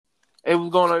Hey,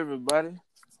 what's going on, everybody?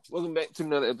 Welcome back to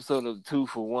another episode of the 2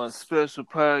 for 1 special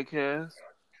podcast.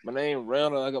 My name is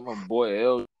Randall. I got my boy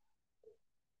L.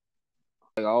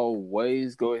 Like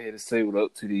always, go ahead and say what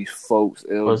up to these folks,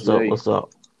 What's up? LJ. What's up?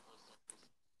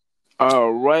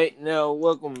 All right, now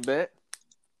welcome back.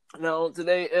 Now on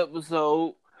today's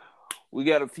episode, we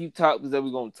got a few topics that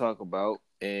we're gonna talk about,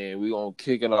 and we're gonna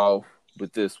kick it off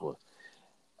with this one.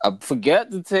 I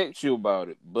forgot to text you about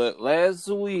it, but last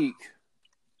week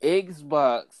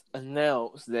Xbox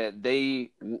announced that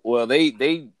they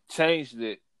changed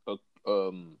it.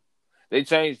 They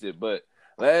changed it, but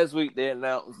last week they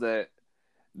announced that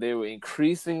they were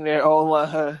increasing their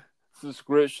online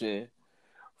subscription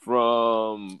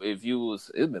from it's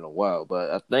been a while,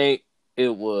 but I think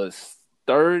it was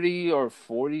 30 or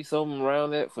 40 something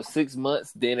around that for 6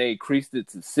 months. Then they increased it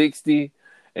to 60.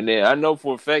 And then I know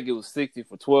for a fact it was 60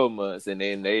 for 12 months, and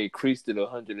then they increased it to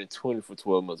 120 for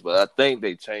 12 months. But I think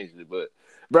they changed it. But,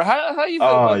 bro, how you feel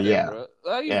Oh about that, yeah,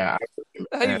 bro? yeah.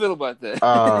 How you feel about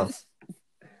Uh,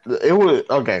 that? it was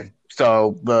okay.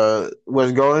 So the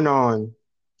what's going on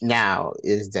now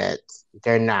is that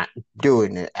they're not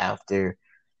doing it after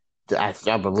I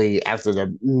believe after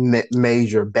the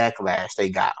major backlash they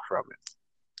got from it.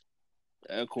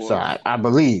 Of So course. I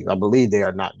believe they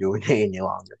are not doing it any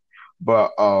longer.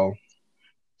 But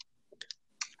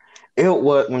it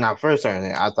was when I first heard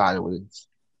it, I thought it was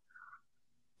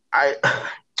I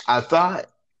I thought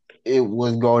it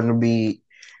was going to be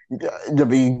the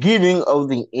beginning of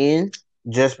the end,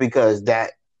 just because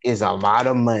that is a lot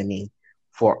of money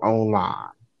for online,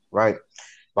 right?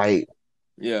 Like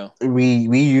Yeah. we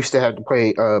used to have to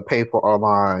pay for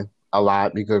online a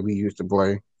lot because we used to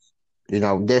play,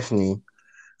 Destiny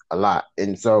a lot,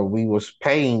 and so we was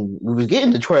getting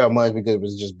the 12 months because it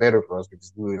was just better for us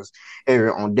because we was heavy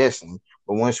on Destiny.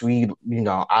 But once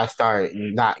I started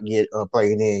not get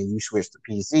playing in, you switch to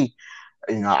PC.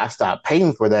 I stopped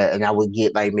paying for that, and I would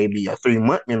get like maybe a 3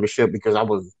 month membership because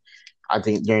I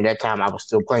think during that time I was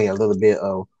still playing a little bit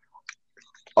of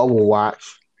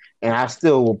Overwatch, and I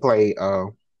still will play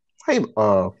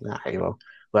Halo, not Halo,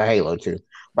 but Halo too.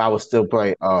 But I would still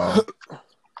play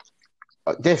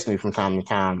Destiny from time to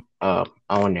time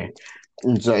on there.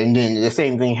 And then the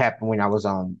same thing happened when I was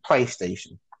on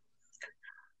PlayStation.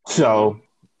 Mm-hmm. So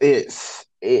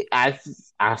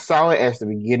I saw it as the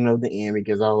beginning of the end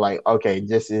because I was like, okay,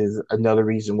 this is another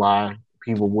reason why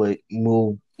people would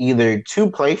move either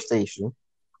to PlayStation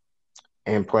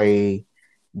and play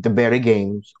the better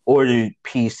games, or the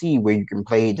PC where you can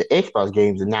play the Xbox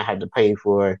games and not have to pay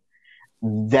for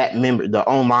the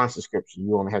online subscription.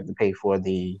 You only have to pay for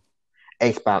the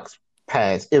Xbox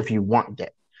Pass if you want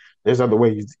that. There's other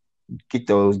ways to get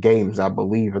those games, I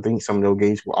believe. I think some of those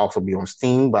games will also be on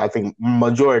Steam, but I think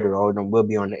majority of them will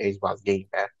be on the Xbox Game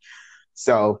Pass.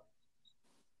 So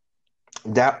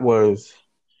that was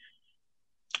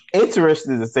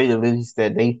interesting to say the least,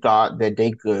 that they thought that they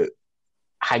could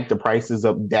hike the prices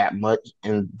up that much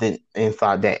and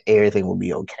thought that everything would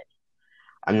be okay.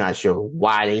 I'm not sure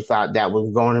why they thought that was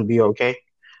going to be okay.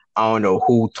 I don't know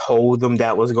who told them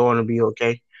that was going to be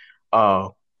okay. Uh,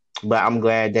 but I'm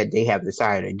glad that they have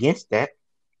decided against that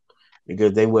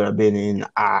because they would have been in,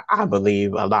 I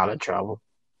believe, a lot of trouble.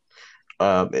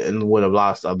 And would have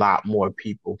lost a lot more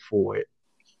people for it.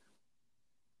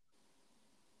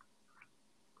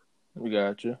 We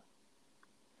got you.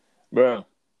 Bro,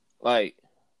 like,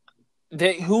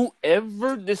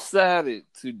 whoever decided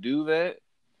to do that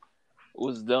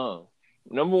was dumb.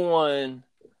 Number one,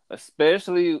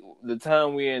 especially the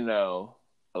time we in now,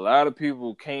 a lot of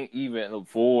people can't even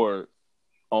afford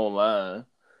online.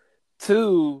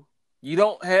 Two, you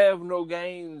don't have no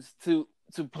games to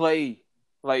play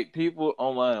like people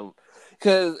online.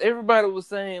 Because everybody was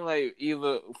saying like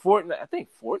either Fortnite. I think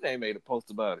Fortnite made a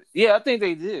post about it. Yeah, I think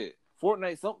they did.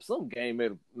 Fortnite, some game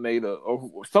made a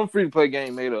or some free to play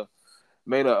game made a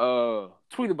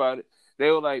tweet about it.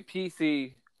 They were like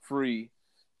PC free,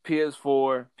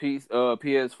 PS4,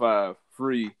 PS5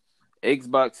 free,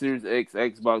 Xbox Series X,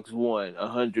 Xbox One,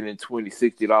 $120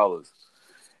 $60,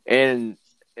 and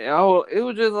it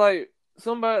was just like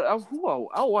somebody I was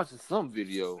watching some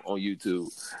video on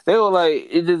YouTube. They were like,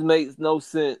 it just makes no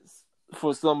sense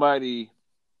for somebody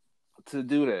to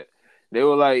do that. They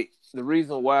were like, the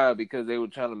reason why, because they were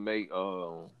trying to make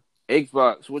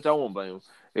Xbox, which I won't blame them.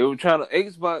 They were trying to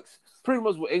Xbox. Pretty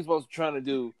much what Xbox was trying to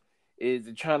do is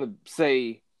they're trying to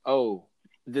say, oh,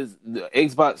 the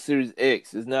Xbox Series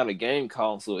X is not a game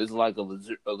console. It's like a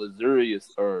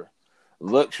luxurious or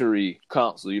luxury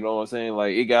console. You know what I'm saying?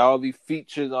 Like it got all these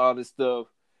features, all this stuff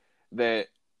that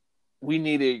we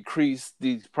need to increase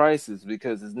these prices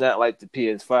because it's not like the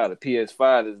PS5. The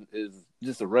PS5 is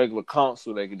just a regular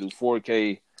console that can do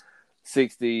 4K,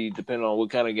 60, depending on what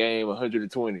kind of game,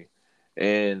 120.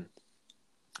 And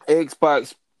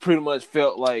Xbox pretty much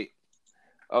felt like,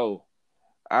 oh,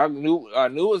 our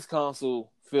newest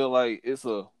console feel like it's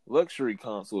a luxury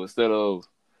console instead of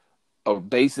a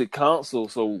basic console.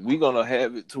 So we're gonna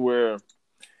have it to where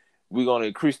we're gonna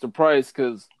increase the price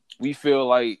because we feel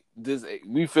like the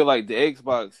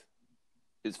Xbox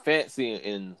is fancy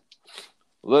and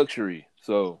luxury.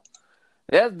 So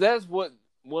that's what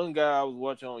one guy I was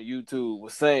watching on YouTube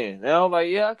was saying. And I was like,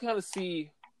 yeah, I kind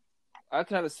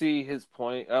of see his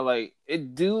point. I like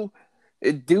it do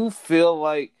feel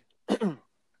like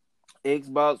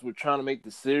Xbox were trying to make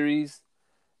the series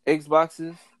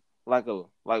Xboxes like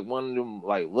one of them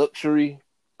like luxury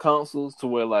consoles to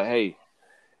where like, hey,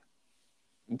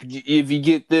 if you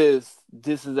get this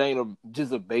is ain't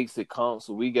just a basic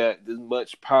console. We got this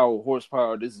much power,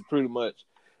 horsepower. This is pretty much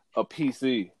a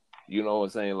PC. You know what I'm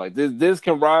saying? Like this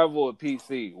can rival a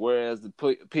PC, whereas the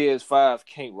PS5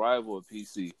 can't rival a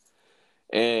PC.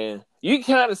 And you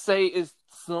kind of say it's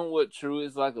somewhat true.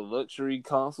 It's like a luxury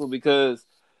console because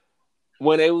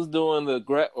when they was doing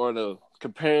the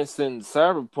comparison to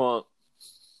Cyberpunk,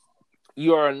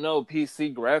 you already know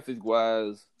PC graphics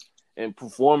wise and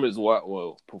performance wise.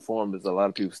 Well, performance a lot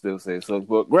of people still say so,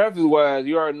 but graphics wise,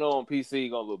 you already know on PC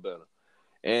gonna look better.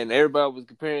 And everybody was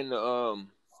comparing the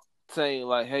saying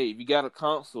like, hey, if you got a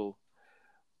console,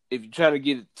 if you try to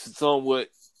get it to somewhat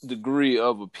degree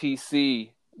of a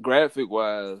PC graphic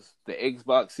wise, the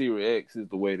Xbox Series X is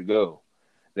the way to go.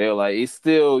 They're like, it's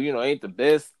still, ain't the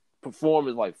best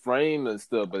performance like frame and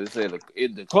stuff, but they said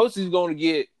the closest you're going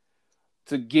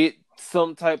to get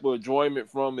some type of enjoyment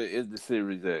from it is the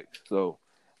Series X. So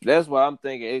that's why I'm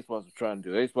thinking Xbox was trying to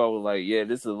do. Xbox was like, yeah,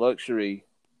 this is a luxury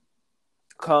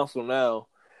console now,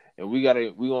 and we're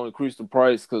gonna increase the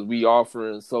price because we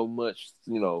offering so much,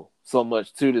 so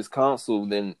much to this console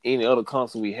than any other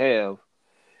console we have.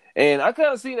 And I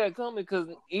kind of see that coming because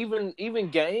even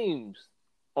games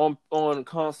on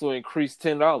console increased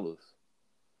 $10.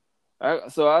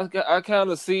 I kind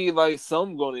of see like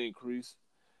some going to increase,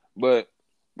 but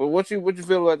what you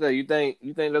feel about that? You think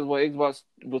that's what Xbox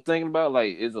was thinking about?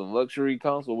 Like, is a luxury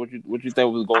console? What you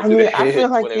think was going I through their mean, I head feel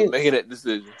like when they were making it's. that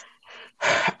decision?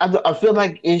 I feel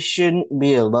like it shouldn't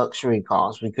be a luxury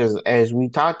cost because, as we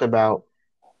talked about,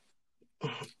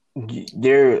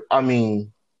 there. I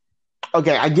mean,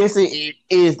 okay, I guess it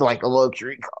is like a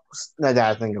luxury cost. Now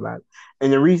that I think about it,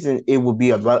 and the reason it would be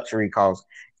a luxury cost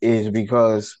is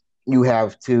because you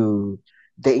have to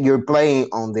that you're playing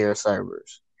on their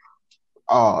servers.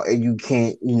 And you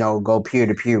can't, go peer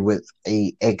to peer with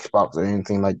a Xbox or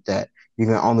anything like that. You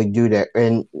can only do that,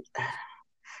 and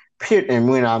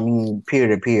when I mean peer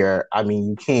to peer, I mean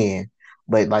you can,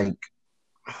 but like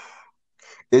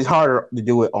it's harder to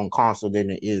do it on console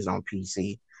than it is on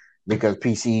PC because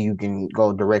PC you can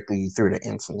go directly through the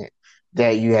internet.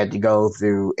 That you had to go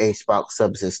through Xbox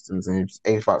subsystems, and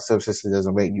if Xbox subsystem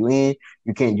doesn't let you in,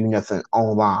 you can't do nothing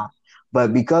online.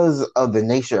 But because of the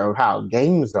nature of how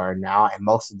games are now, and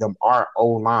most of them are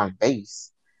online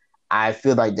based, I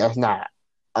feel like that's not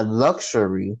a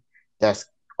luxury. That's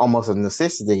almost a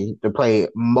necessity to play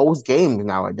most games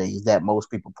nowadays that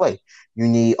most people play. You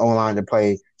need online to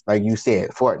play, like you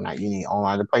said, Fortnite. You need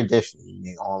online to play Destiny. You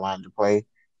need online to play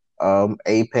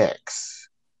Apex.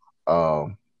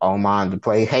 Online to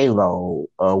play Halo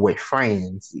with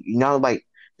friends. Like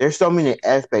there's so many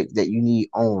aspects that you need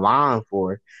online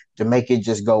for to make it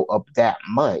just go up that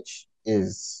much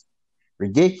is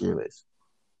ridiculous.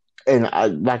 And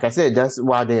like I said, that's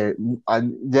why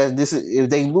this is, if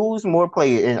they lose more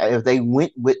players and if they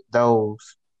went with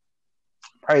those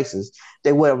prices,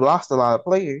 they would have lost a lot of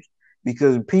players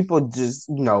because people just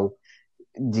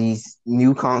these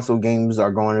new console games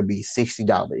are going to be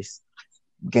 $60.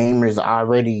 Gamers are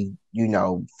already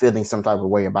feeling some type of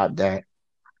way about that,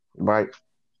 right?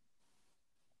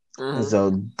 And Mm-hmm.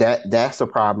 so that's a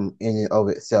problem in and of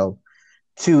itself.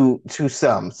 To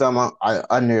some I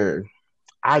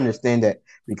understand that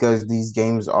because these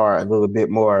games are a little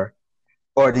bit more,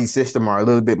 or these systems are a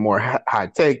little bit more high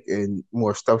tech and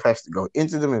more stuff has to go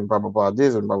into them and blah blah blah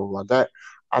this and blah blah blah that.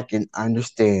 I can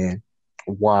understand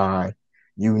why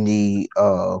you need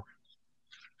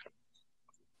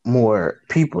more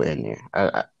people in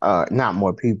there. Not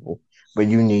more people, but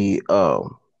you need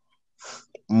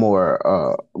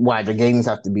more. Why the games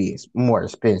have to be more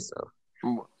expensive.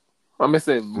 I'm gonna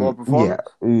say more Yeah,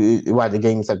 performance. why the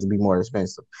games have to be more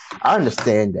expensive. I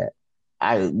understand that.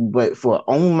 but for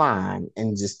online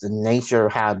and just the nature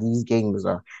of how these games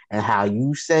are and how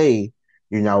you say,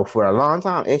 for a long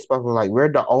time, Xbox was like,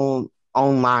 we're the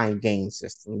online game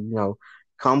system.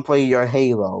 Come play your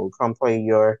Halo, come play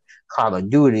your Call of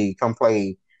Duty, come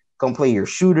play your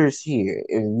shooters here.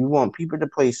 If you want people to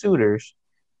play shooters,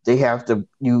 they have to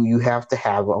you have to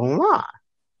have online.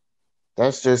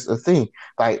 That's just a thing.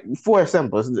 Like for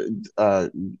example,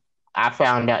 I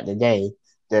found out today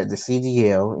that the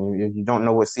CDL, and if you don't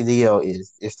know what CDL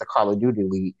is, it's the Call of Duty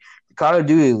League. The Call of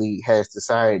Duty League has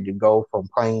decided to go from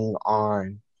playing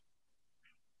on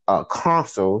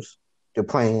consoles to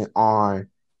playing on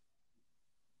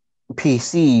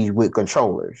PCs with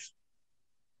controllers.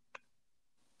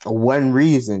 One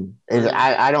reason is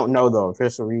I don't know the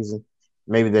official reason.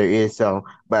 Maybe there is some,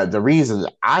 but the reason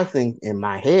I think in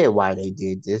my head why they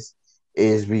did this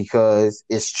is because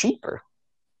it's cheaper.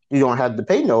 You don't have to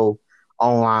pay no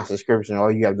online subscription,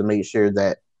 or you have to make sure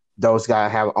that those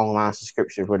guys have online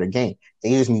subscription for the game.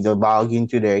 They just need to log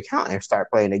into their account and start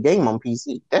playing the game on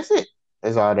PC. That's it.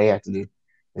 That's all they have to do.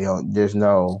 There's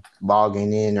no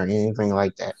logging in or anything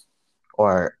like that,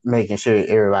 or making sure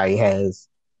everybody has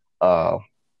uh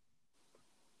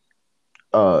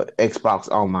Xbox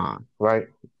Online, right?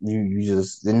 You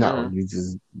just you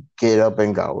just get up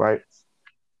and go, right?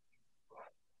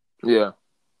 Yeah.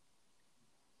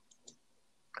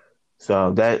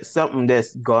 So that's something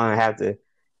that's going to have to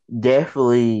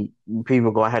definitely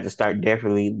people going to have to start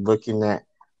definitely looking at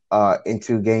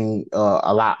into game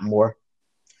a lot more.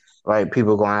 Like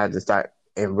people going to have to start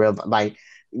in real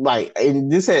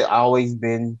and this has always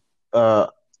been I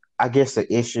guess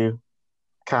the issue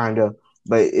kind of.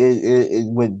 But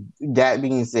with that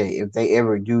being said, if they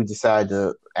ever do decide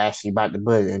to actually bite the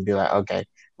bullet and be like, okay,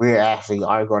 we actually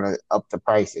are going to up the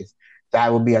prices,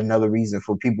 that would be another reason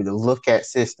for people to look at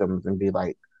systems and be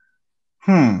like,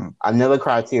 another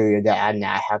criteria that I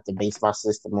now have to base my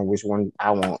system on which one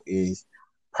I want is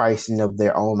pricing of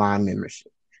their online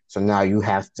membership. So now you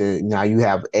have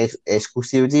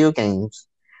exclusivity of games,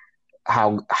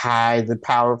 how high the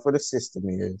power for the system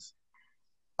is,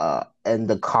 and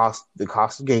the cost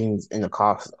of games and the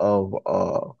cost of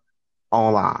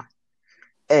online.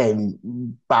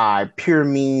 And by pure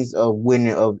means of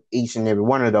winning of each and every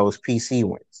one of those, PC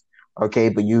wins. Okay,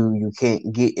 but you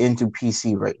can't get into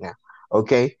PC right now.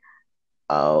 Okay,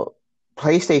 uh,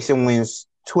 PlayStation wins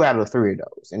 2 out of 3 of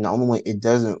those, and the only one it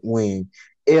doesn't win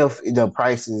if the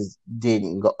prices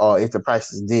didn't go, if the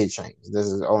prices did change. This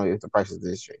is only if the prices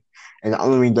did change, and the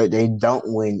only reason that they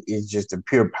don't win is just the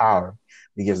pure power,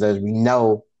 because as we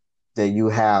know that you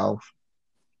have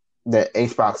that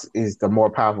Xbox is the more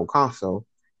powerful console,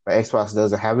 but Xbox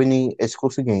doesn't have any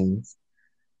exclusive games.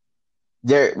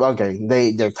 They're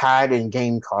tied in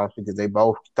game cost because they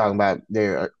both talking about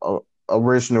their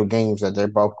original games that they're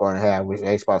both going to have, which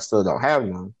Xbox still don't have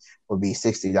none, would be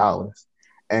 $60,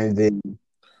 and then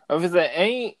I was like,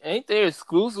 ain't there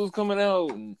exclusives coming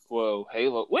out? Well,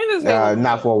 Halo. When is Halo coming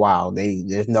not out? for a while.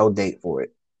 There's no date for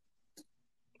it.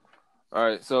 All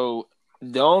right, so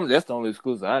that's the only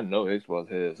exclusive I know Xbox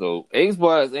has. So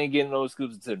Xbox ain't getting no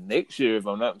exclusive until next year, if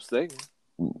I'm not mistaken.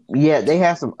 Yeah, they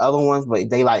have some other ones, but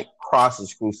they like cross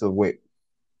exclusive with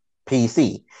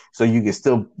PC, so you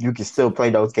can still play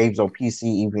those games on PC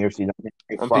even if you don't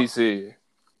have On Xbox.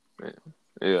 PC.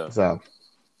 Yeah. So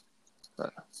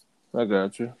I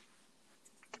got you.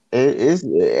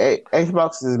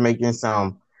 Xbox is making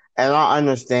some, and I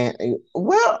understand.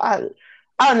 Well, I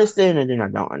understand and then I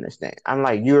don't understand. I'm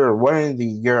like,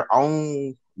 you're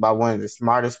owned by one of the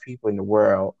smartest people in the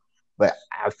world, but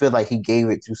I feel like he gave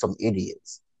it to some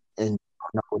idiots and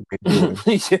don't know what they're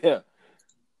doing. Yeah.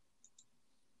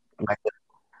 Like,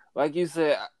 Like you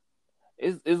said,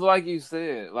 it's like you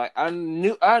said. Like I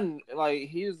like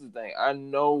here's the thing. I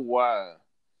know why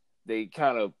they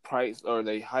kind of price or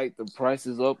they hike the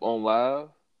prices up on live.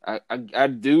 I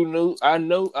do know I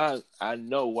know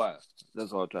why.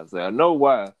 That's all I'm trying to say. I know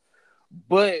why.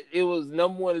 But it was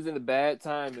number one is in the bad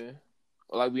timing.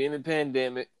 Like we in the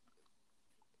pandemic.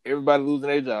 Everybody losing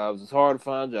their jobs. It's hard to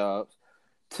find jobs.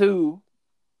 Two,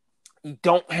 you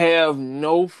don't have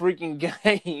no freaking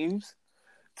games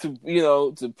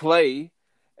to play.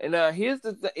 And now here's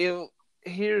the thing.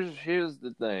 Here's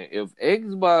the thing. If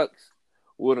Xbox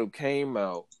would have came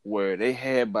out where they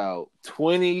had about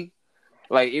 20,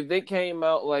 like if they came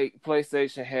out like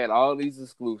PlayStation had all these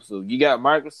exclusives, you got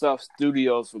Microsoft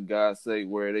Studios for God's sake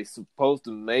where they supposed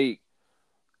to make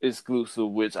exclusive,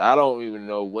 which I don't even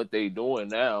know what they doing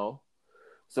now.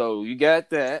 So you got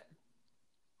that.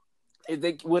 If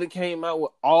they would have came out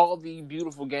with all the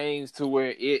beautiful games to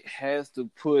where it has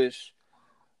to push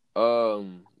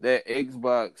that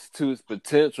Xbox to its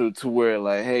potential to where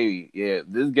like, hey, yeah,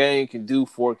 this game can do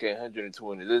 4K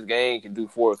 120, this game can do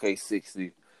 4K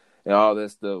 60 and all that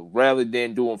stuff, rather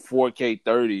than doing 4K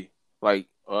 30 like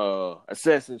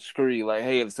Assassin's Creed. Like,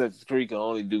 hey, Assassin's Creed can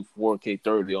only do 4K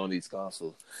 30 on these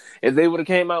consoles. If they would have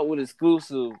came out with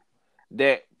exclusive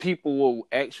that people will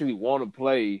actually want to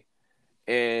play,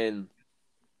 and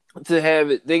to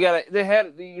have it, they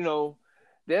had,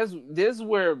 this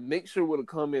where Mixer would have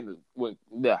come in.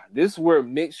 This is where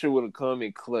Mixer would have come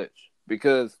in clutch,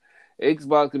 because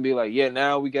Xbox can be like, yeah,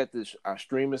 now we got this our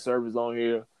streaming service on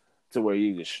here to where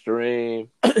you can stream,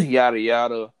 yada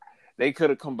yada. They could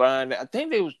have combined that. I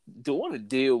think they was doing a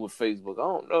deal with Facebook. I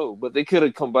don't know, but they could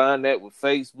have combined that with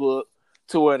Facebook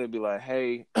to where they'd be like,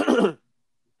 hey,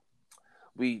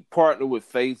 we partner with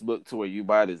Facebook to where you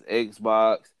buy this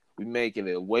Xbox. We making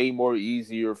it way more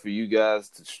easier for you guys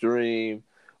to stream.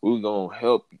 We're gonna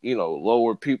help,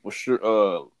 lower people.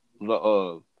 We're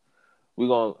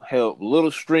gonna help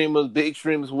little streamers, big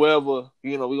streamers, whoever.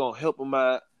 We're gonna help them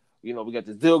out. We got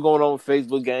this deal going on with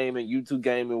Facebook Gaming, YouTube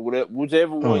Gaming, whatever,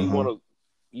 whichever one Mm-hmm.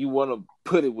 you wanna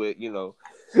put it with.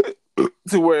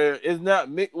 To where it's not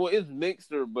it's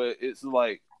Mixer, but it's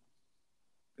like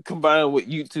combined with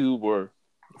YouTube or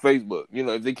Facebook.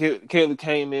 If they could have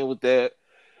came in with that,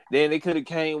 then they could have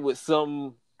came with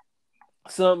some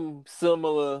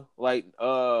similar like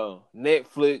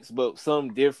Netflix, but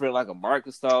some different like a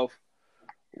Microsoft,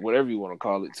 whatever you want to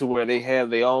call it, to where they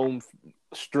have their own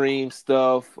stream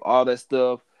stuff, all that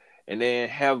stuff, and then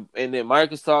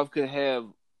Microsoft could have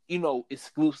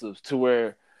exclusives to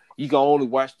where you can only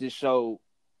watch this show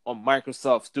on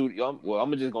Microsoft Studio. Well,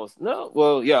 I'm just gonna no.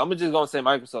 Well, yeah, I'm just gonna say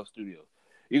Microsoft Studio.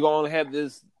 You're gonna only have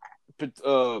this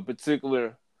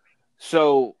particular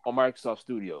show on Microsoft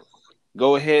Studio.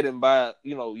 Go ahead and buy.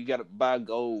 You got to buy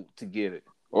gold to get it,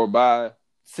 or buy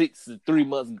 6 to 3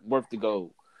 months worth of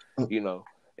gold.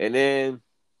 And then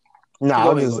No,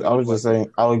 go ahead, go ahead. I What you was about just to say?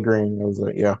 saying, I was agreeing. I was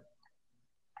like, yeah.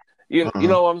 You Mm-hmm.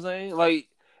 know what I'm saying? Like,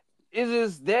 it's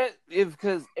just that if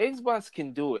because Xbox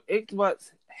can do it.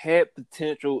 Xbox had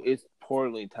potential. It's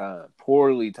poorly timed.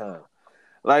 Poorly timed.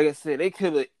 Like I said, they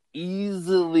could have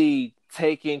easily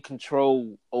taken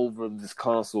control over this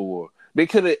console war. They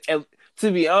could have,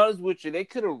 to be honest with you, they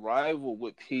could have rivaled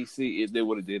with PC if they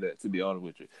would have did that. To be honest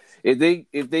with you,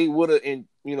 if they would have, and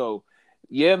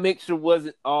yeah, Mixer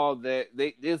wasn't all that.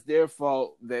 It's their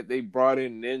fault that they brought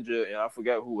in Ninja and I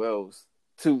forgot who else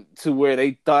to where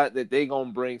they thought that they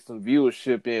gonna bring some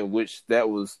viewership in, which that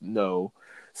was no.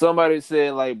 Somebody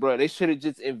said like, bro, they should have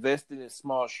just invested in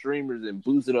small streamers and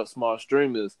boosted up small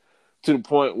streamers to the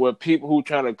point where people who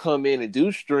trying to come in and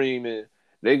do streaming,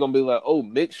 they gonna be like, oh,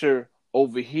 Mixer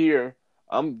over here.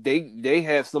 They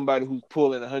have somebody who's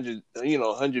pulling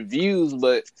 100 views,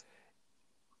 but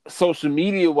social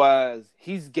media wise,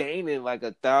 he's gaining like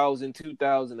 1,000,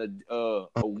 2,000 a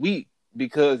week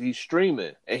because he's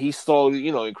streaming and he's slowly,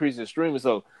 increasing streaming.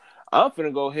 So I'm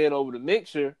finna go head over to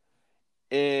Mixer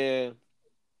and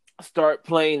start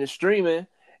playing and streaming,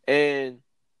 and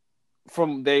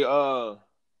from they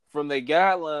from their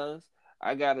guidelines,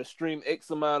 I gotta stream X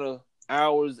amount of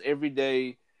hours every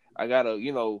day. I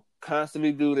gotta,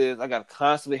 constantly do this. I gotta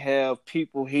constantly have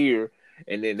people here,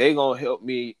 and then they gonna help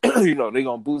me. They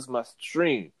gonna boost my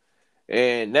stream.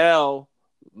 And now,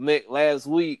 last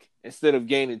week, instead of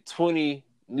gaining 20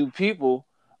 new people,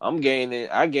 I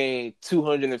gained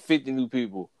 250 new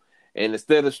people. And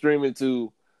instead of streaming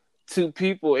to two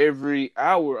people every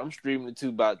hour, I'm streaming to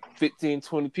about 15,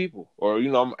 20 people. Or,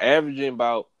 I'm averaging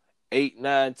about 8,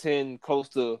 9, 10, close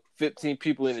to 15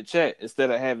 people in the chat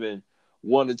instead of having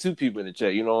 1 to 2 people in the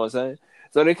chat. You know what I'm saying?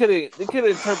 So they could have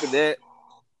interpreted that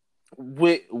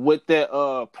with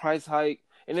that price hike.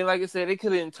 And then, like I said, they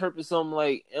could have interpreted something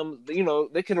like,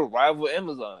 they could have rivaled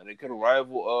Amazon. They could have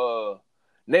rivaled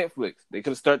Netflix. They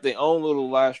could have started their own little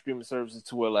live streaming services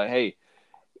to where, like, hey,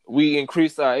 we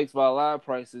increased our Xbox Live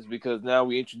prices because now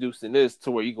we introducing this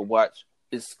to where you can watch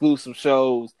exclusive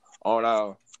shows on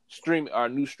our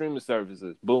new streaming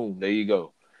services. Boom, there you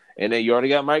go. And then you already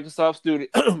got Microsoft Studio,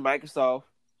 Microsoft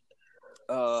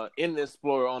in the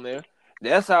Explorer on there.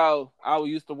 That's how I was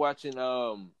used to watching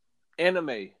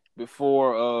anime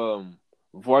before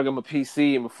I got my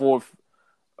PC and before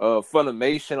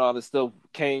Funimation, all this stuff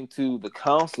came to the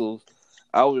consoles.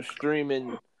 I was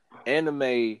streaming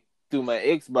anime through my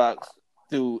Xbox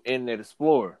through Internet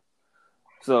Explorer.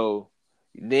 So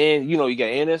then you got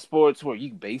Internet Sports where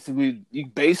you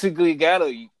basically got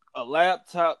a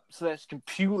laptop /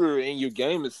 computer in your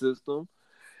gaming system,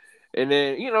 and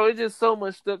then it's just so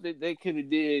much stuff that they could have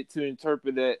did to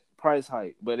interpret that price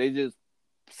hike, but they just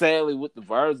sadly with the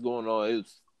virus going on,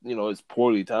 it's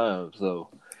poorly timed. So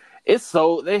it's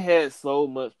so they had so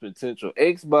much potential.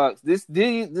 Xbox, the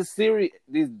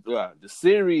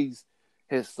series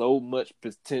has so much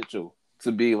potential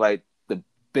to be like the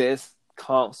best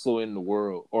console in the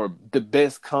world or the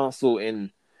best console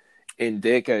in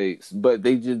decades, but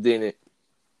they just didn't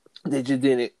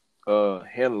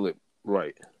handle it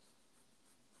right.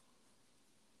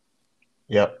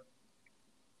 Yep.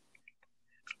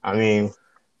 I mean, I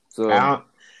So don't,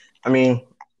 I mean,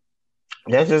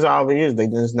 that's just all it is. They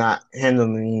just not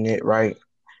handling it right.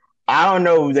 I don't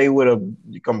know if they would have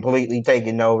completely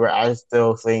taken over. I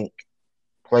still think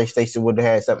PlayStation would have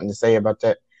had something to say about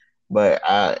that. But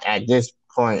at this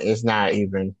point, it's not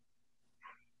even,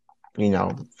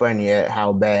 funny at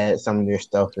how bad some of their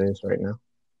stuff is right now.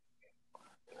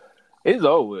 it's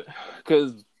over.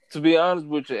 Because to be honest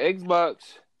with you, Xbox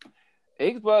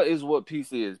is what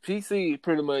PC is. PC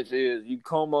pretty much is you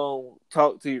come on,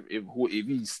 talk to you if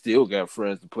you still got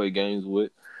friends to play games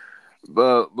with.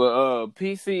 But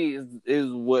PC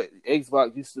is what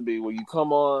Xbox used to be, where you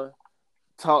come on,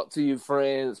 talk to your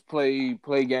friends, play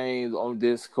games on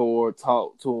Discord,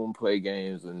 talk to them, play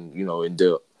games, and in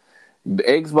depth. The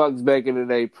Xbox back in the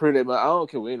day, pretty much, I don't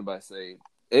care what anybody say.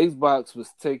 Xbox was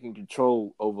taking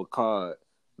control over COD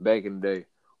back in the day,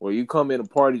 where you come in a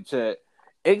party chat.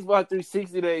 Xbox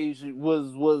 360 days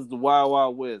was the Wild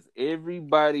Wild West.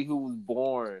 Everybody who was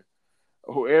born,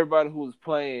 or everybody who was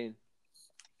playing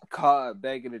COD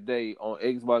back in the day on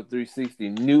Xbox 360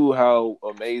 knew how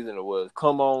amazing it was.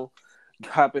 Come on,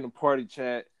 hop in a party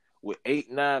chat with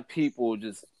 8, 9 people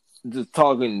just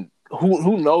talking.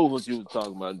 Who knows what you was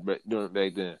talking about during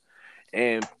back then?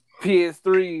 And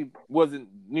PS3 wasn't.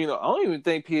 I don't even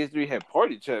think PS3 had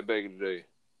party chat back in the day.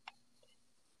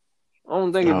 I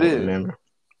don't think I it don't did. remember.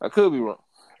 I could be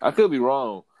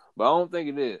wrong. But I don't think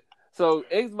it did. So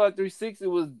Xbox 360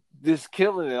 was just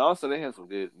killing it. Also, they had some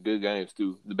good games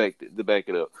too to back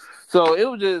it up. So it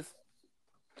was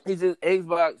it's just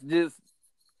Xbox. Just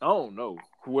I don't know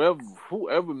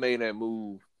whoever made that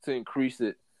move to increase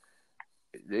it.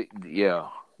 They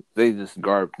just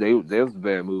garbage. That was a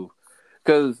bad move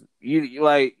because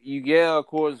of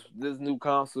course this new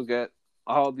console got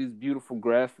all these beautiful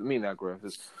graphics. I mean not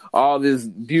graphics, all these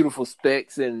beautiful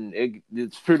specs and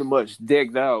it's pretty much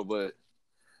decked out.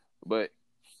 But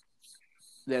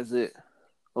that's it.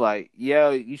 Like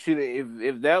you should have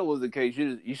if that was the case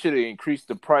you should have increased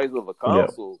the price of a Yep.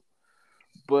 console.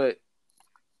 But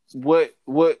what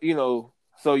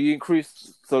so you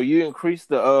increase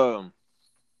the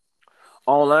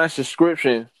online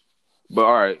subscription, but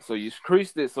all right, so you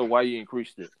increased it. So why you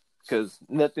increased it? Because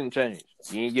nothing changed.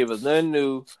 You didn't give us nothing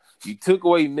new. You took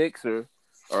away Mixer,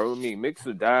 or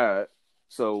Mixer died.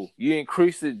 So you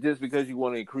increased it just because you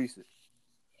want to increase it.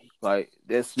 Like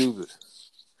that's stupid,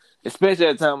 especially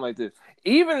at a time like this.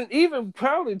 Even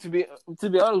probably to be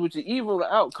honest with you, even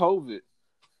without COVID,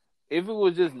 if it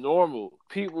was just normal,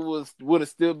 people would have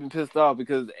still been pissed off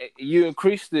because you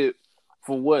increased it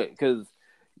for what? Because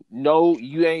no,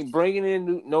 you ain't bringing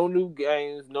in no new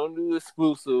games, no new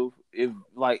exclusive. If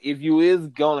you is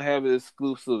gonna have an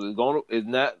exclusive, it's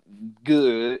not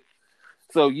good.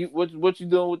 So what you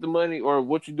doing with the money or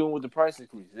what you doing with the price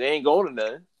increase? It ain't going to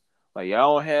nothing. Like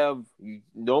y'all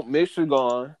don't Mixer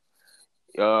gone.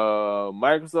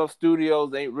 Microsoft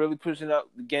Studios ain't really pushing out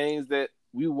the games that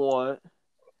we want.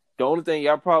 The only thing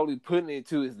y'all probably putting it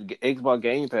to is the Xbox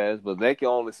Game Pass, but that can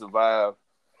only survive.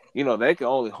 They can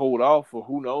only hold off for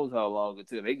who knows how long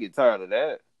until they get tired of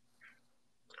that.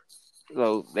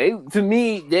 So to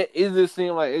me, it just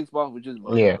seemed like Xbox was just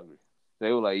money Yeah. hungry.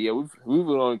 They were like, yeah, we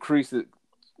will increase it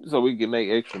so we can make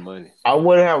extra money. I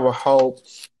would have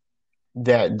hoped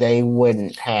that they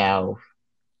wouldn't have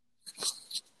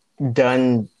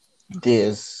done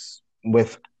this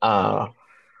with I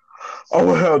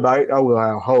would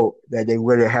have hoped that they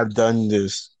wouldn't have done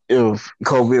this if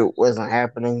COVID wasn't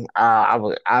happening.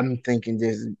 I'm thinking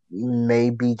this may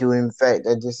be due in fact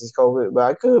that this is COVID, but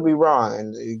I could be wrong,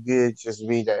 and it could just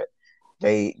be that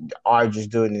they are just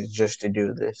doing this just to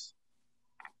do this.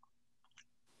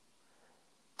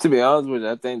 To be honest with you,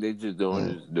 I think they just doing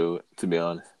it to do it. To be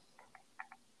honest,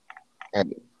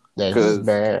 And that's just because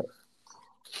bad.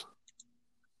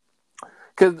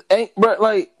 ain't but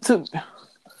like to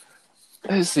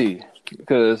let's see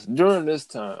because during this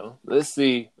time, let's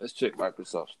check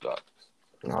Microsoft stock.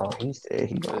 No, he said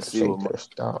he gonna Let's see shake what their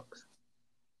stocks.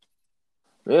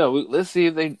 let's see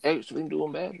if they actually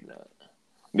doing bad or not.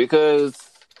 Because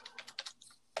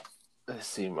let's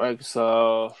see,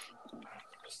 Microsoft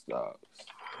stocks.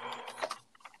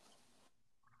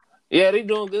 Yeah, they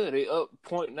doing good. They up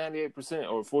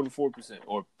 0.98% or 44%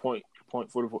 or point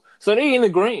 44. So they in the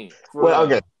green for Well,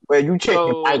 real. okay. Well, you checking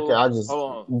So hold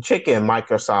on. you checking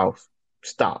Microsoft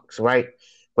stocks, right?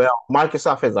 Well,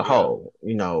 Microsoft as a Yeah. whole,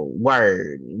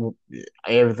 Word,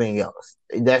 everything else,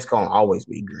 that's gonna always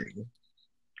be green.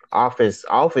 Office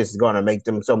is gonna make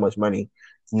them so much money,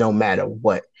 no matter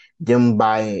what. Them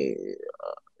buying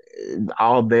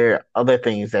all their other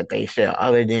things that they sell,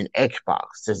 other than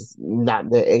Xbox, just not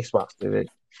their Xbox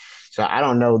division. So I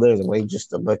don't know. There's a way just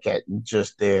to look at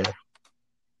just their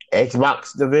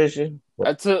Xbox division.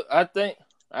 I think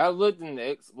I looked in the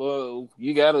X. Well,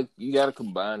 you gotta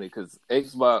combine it because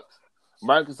Xbox,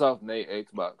 Microsoft made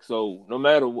Xbox. So no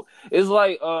matter what, it's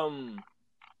like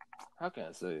how can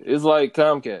I say it? It's like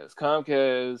Comcast,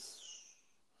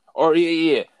 or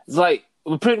yeah. It's like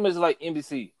pretty much like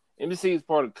NBC. NBC is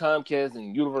part of Comcast,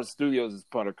 and Universal Studios is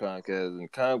part of Comcast,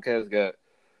 and Comcast got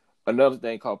another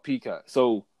thing called Peacock.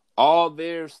 So all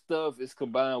their stuff is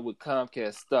combined with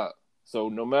Comcast stock. So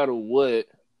no matter what,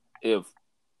 if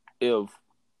if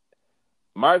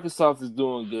Microsoft is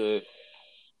doing good,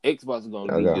 Xbox is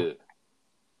gonna be Okay. good.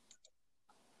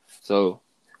 So,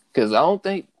 because I don't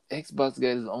think Xbox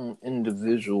got his own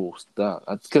individual stock.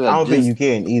 Because I I don't think just you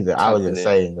can either. I was typed it just in.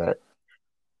 saying that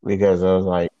because I was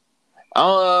like,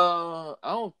 I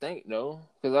don't think no.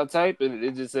 Because I typed it,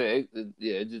 it just said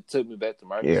yeah. It just took me back to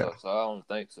yeah, Microsoft. So I don't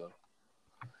think so.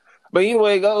 But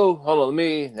anyway, go. Hold on,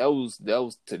 that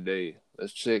was today.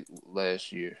 Let's check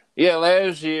last year. Yeah,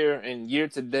 last year and year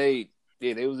to date,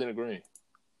 yeah, they was in the green.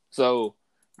 So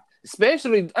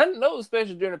especially during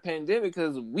the pandemic,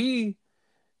 because we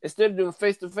instead of doing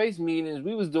face to face meetings,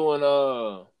 we was doing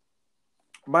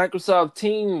Microsoft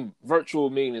Team virtual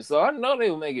meetings. So I know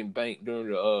they were making bank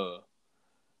during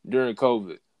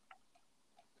COVID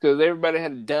because everybody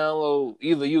had to download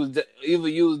either you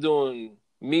was doing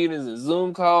meetings and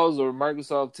Zoom calls or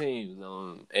Microsoft Teams.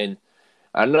 And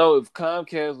I know if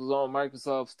Comcast was on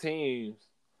Microsoft's Teams,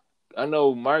 I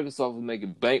know Microsoft was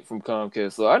making bank from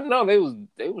Comcast, so I know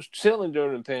they was chilling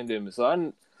during the pandemic. So I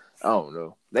don't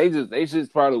know. They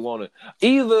just probably want to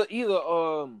either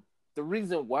the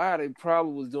reason why they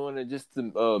probably was doing it just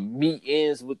to meet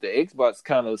ends with the Xbox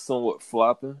kind of somewhat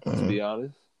flopping. To mm-hmm. be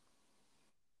honest,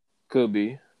 could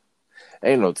be.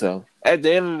 Ain't no telling. At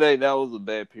the end of the day, that was a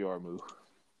bad PR move.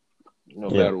 No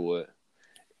Yeah, matter what.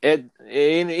 At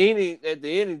anything,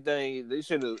 they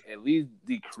should have at least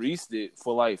decreased it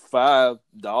for like $5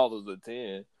 or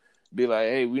 10. Be like,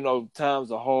 hey, we know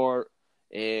times are hard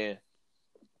and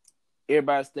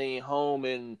everybody's staying home,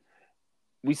 and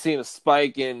we seen a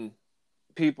spike in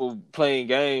people playing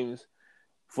games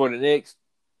for the next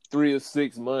 3 or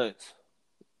 6 months.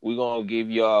 We're gonna give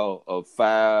y'all a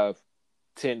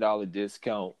 $5-10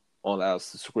 discount on our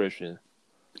subscription.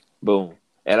 Boom.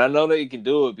 And I know they can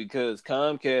do it because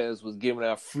Comcast was giving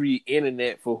out free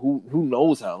internet for who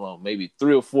knows how long, maybe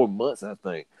 3 or 4 months, I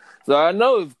think. So I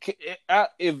know if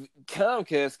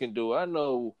Comcast can do it, I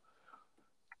know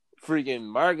freaking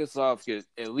Microsoft could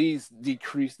at least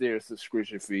decrease their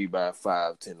subscription fee by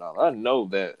 $5-10. I know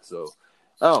that. So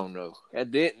I don't know.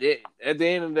 At the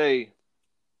end of the day,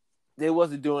 they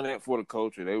wasn't doing that for the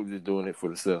culture. They were just doing it for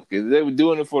themselves. If they were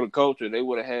doing it for the culture, they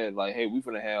would have had like, hey, we're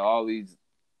gonna have all these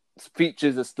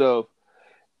features and stuff.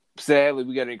 Sadly,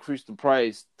 we got to increase the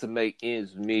price to make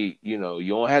ends meet. You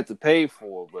don't have to pay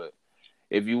for it, but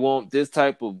if you want this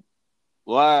type of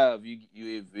live,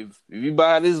 if you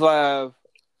buy this live,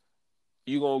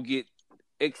 you gonna get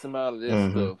X amount of this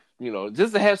mm-hmm. stuff.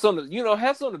 Just to have something,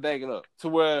 have something to back it up. To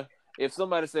where if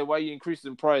somebody said, "Why you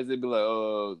increasing the price?" They'd be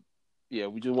like, yeah,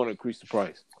 we just want to increase the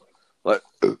price." Like,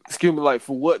 excuse me, like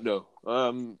for what though?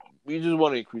 We just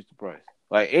want to increase the price.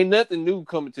 Like, ain't nothing new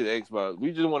coming to the Xbox.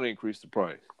 We just want to increase the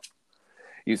price.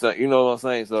 You know what I'm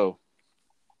saying? So,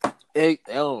 I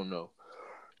don't know.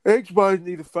 Xbox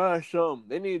need to find something.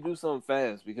 They need to do something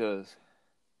fast because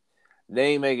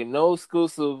they ain't making no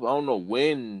exclusive. I don't know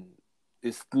when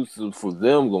exclusive for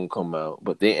them gonna come out,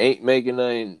 but they ain't making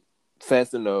nothing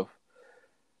fast enough.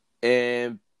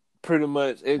 And pretty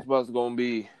much Xbox is gonna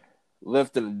be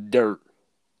left in the dirt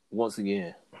once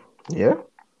again. Yeah,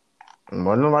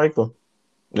 more than likely.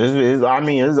 This is, I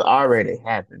mean, it's already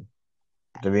happened.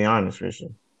 To be honest with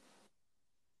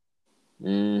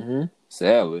you.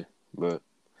 Sadly, but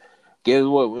guess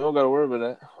what? We don't gotta worry about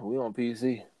that. We on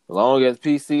PC. As long as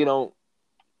PC don't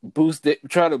boost it,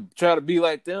 try to be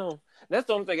like them. That's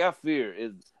the only thing I fear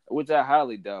is, which I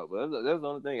highly doubt, but that's the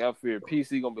only thing I fear.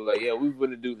 PC gonna be like, yeah, we're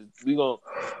gonna do this. We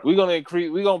gonna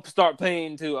increase. We gonna start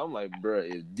paying too. I'm like, bro,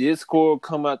 if Discord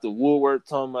come out the woodwork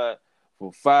talking about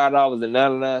for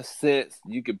 $5.99,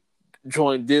 you could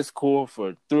join Discord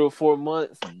for 3 or 4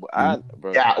 months, bro, I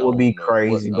That would be don't know what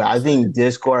crazy. I'm But I gonna say. think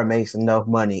Discord makes enough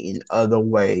money in other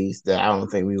ways that I don't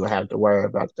think we would have to worry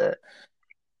about that.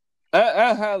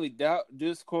 I highly doubt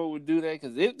Discord would do that,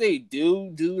 because if they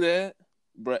do that,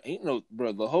 bro, ain't no,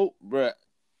 bro, the whole, bro,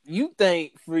 you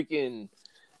think freaking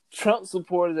Trump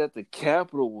supporters at the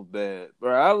Capitol was bad,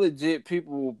 bro? I legit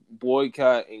people will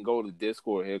boycott and go to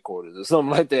Discord headquarters or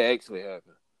something like that actually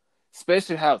happen.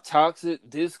 Especially how toxic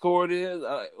Discord is.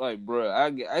 Bro,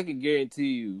 I can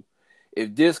guarantee you,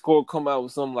 if Discord come out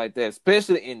with something like that,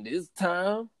 especially in this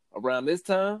time, around this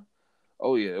time,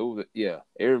 oh yeah,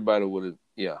 everybody would have,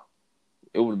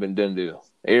 it would have been done deal.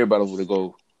 Everybody would have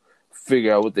go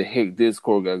figure out what the heck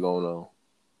Discord got going on.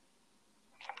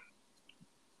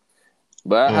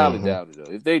 But I highly doubt it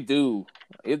though. If they do,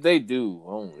 it's the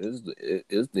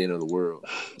end of the world.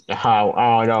 I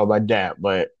don't know about that,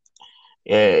 but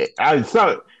yeah,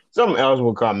 something else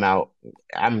will come out.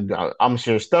 I'm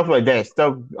sure stuff like that.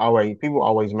 People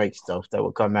always make stuff that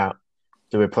will come out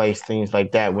to replace things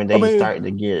like that when I they mean, start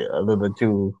to get a little bit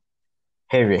too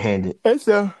heavy handed. it's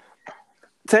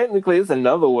technically it's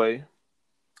another way,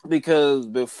 because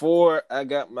before I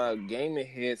got my gaming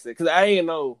headset, because I didn't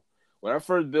know when I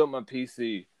first built my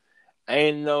PC, I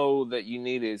didn't know that you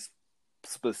needed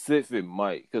specific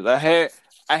mic, because I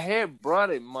had brought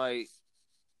a mic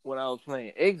when I was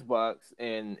playing Xbox,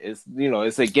 and it's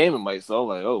a gaming mic, so I was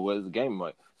like, oh, what is a gaming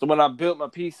mic? So when I built my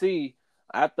PC,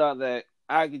 I thought that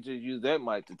I could just use that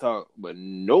mic to talk, but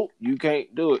nope, you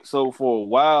can't do it. So for a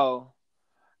while,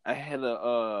 I had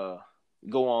to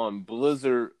go on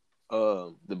Blizzard,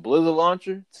 the Blizzard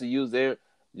launcher, to use their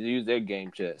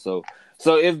game chat. So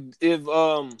if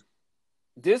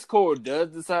Discord does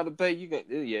decide to pay, you can,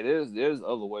 there's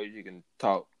other ways you can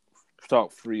talk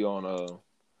free on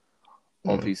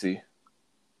PC.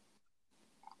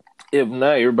 If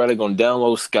not, everybody gonna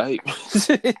download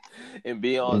Skype and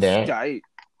be on That Skype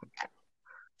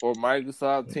or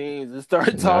Microsoft Teams and start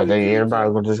I talking think to each other.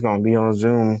 everybody just gonna be on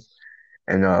Zoom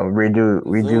and Zoom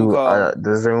redo call. the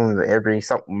Zooms every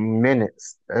something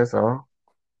minutes. That's all.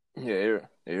 Yeah,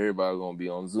 everybody gonna be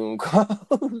on Zoom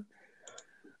call.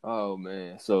 Oh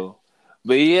man,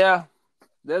 but yeah,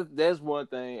 that's one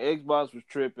thing. Xbox was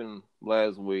tripping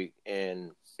last week,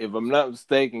 and if I'm not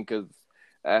mistaken, because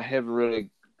I haven't really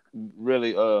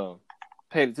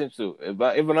paid attention to it.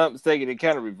 If I'm not mistaken, it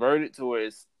kind of reverted to where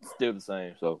it's still the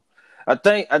same. So I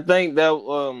think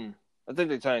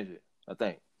they changed it. I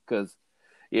think, because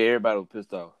everybody was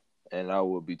pissed off, and I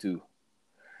would be too.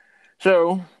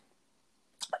 So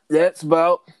that's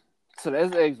Xbox.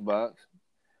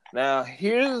 Now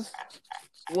here's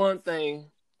one thing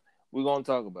we're gonna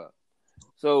talk about.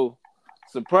 So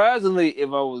surprisingly, if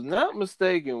I was not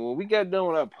mistaken, when we got done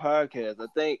with our podcast, I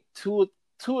think 2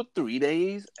 or 3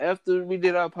 days after we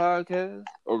did our podcast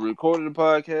or recorded the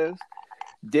podcast,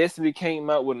 Destiny came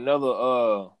out with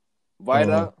another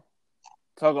Vidoc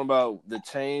talking about the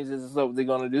changes and stuff they're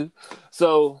gonna do.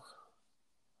 So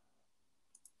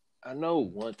I know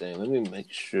one thing. Let me make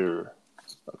sure,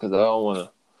 because I don't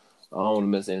wanna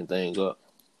mess anything up.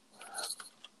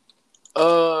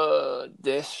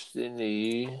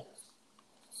 Destiny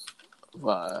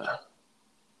Vidoc.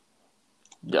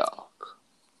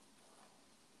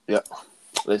 Yep.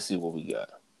 Let's see what we got.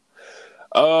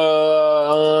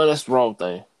 That's the wrong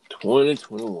thing.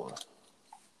 2021.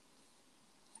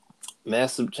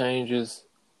 Massive changes.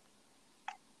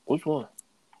 Which one?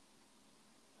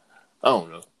 I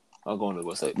don't know. I'll go on the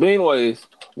website. But anyways,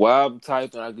 while I'm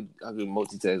typing, I could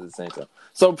multitask at the same time.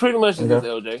 So pretty much it's this,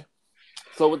 LJ.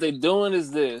 So what they're doing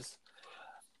is this.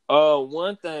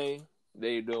 One thing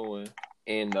they're doing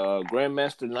in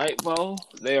Grandmaster Nightfall,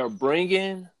 they are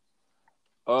bringing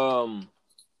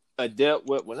adept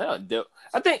weapon. Well, not adept.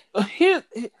 I think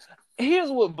here's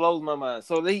what blows my mind.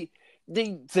 So they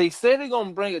say they're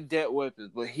gonna bring adept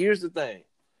weapons, but here's the thing: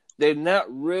 they're not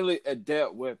really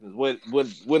adept weapons. What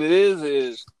it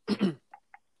is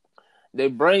they're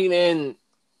bringing in,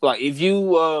 like, if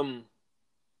you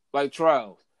like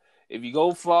trials. If you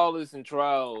go flawless in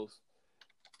trials,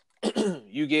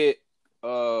 you get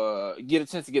a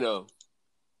chance to get a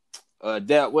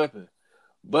adept weapon.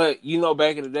 But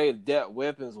back in the day, adept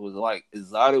weapons was like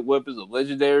exotic weapons or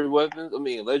legendary weapons. I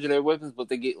mean, legendary weapons, but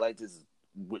they get like this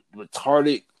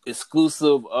retarded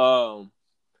exclusive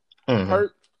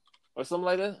perk or something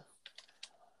like that.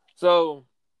 So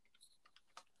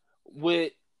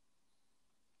with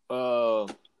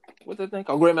what's that thing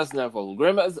called? Grandmaster Nightfall.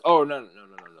 No.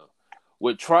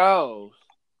 With trials,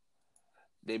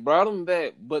 they brought them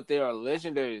back, but they are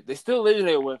legendary. They're still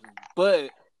legendary weapons, but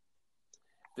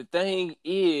the thing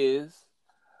is,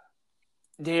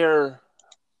 they're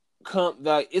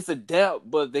like it's adapt,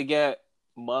 but they got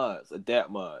adapt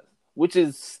mods, which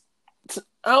is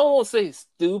I don't want to say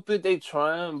stupid. They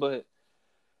trying, but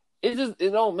it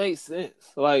don't make sense.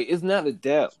 Like it's not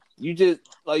adapt. You just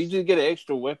get an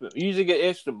extra weapon. You just get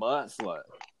extra mod slot.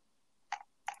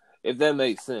 If that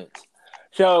makes sense.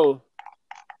 So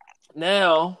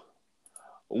now,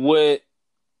 what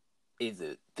is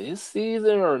it? This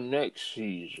season or next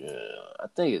season? I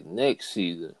think it's next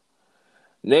season.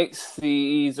 Next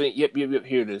season, yep.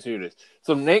 Here it is.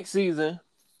 So next season,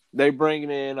 they bringing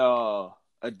in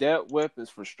adapt weapons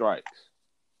for strikes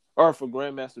or for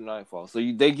Grandmaster Nightfall. So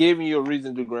they giving you a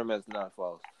reason to do Grandmaster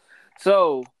Nightfalls.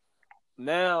 So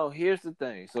now here's the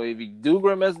thing. So if you do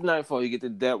Grandmaster Nightfall, you get the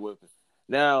adapt weapon.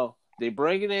 Now they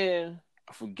bringing in,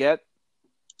 I forget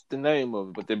the name of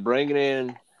it, but they're bringing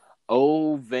in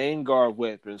old Vanguard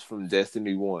weapons from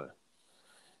Destiny 1.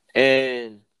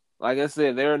 And like I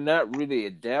said, they're not really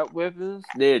adapt weapons.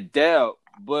 They're adapt,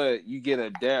 but you get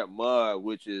adapt mod,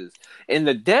 which is... And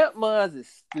the adapt mods is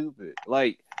stupid.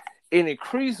 Like, it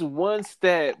increases one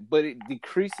stat, but it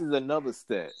decreases another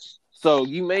stat. So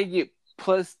you may get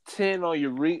plus 10 on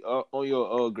your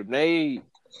grenade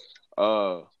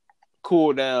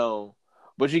cooldown,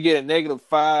 but you get a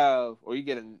 -5, or you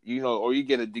get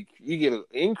an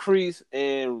increase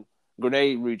in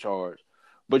grenade recharge,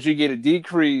 but you get a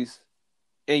decrease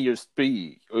in your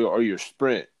speed or your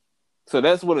sprint. So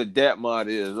that's what adapt mod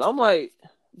is. I'm like,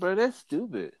 bro, that's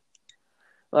stupid.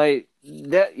 Like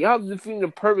that, y'all defeating the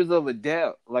purpose of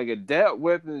adapt. Like adapt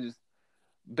weapons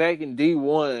back in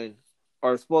D1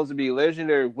 are supposed to be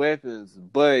legendary weapons,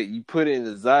 but you put it in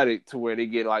exotic to where they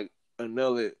get like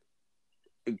another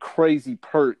crazy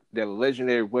perk that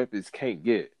legendary weapons can't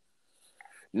get.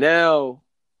 Now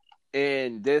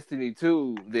in Destiny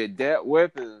 2, the adapt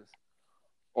weapons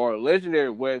are legendary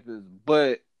weapons,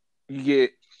 but you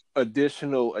get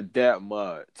additional adapt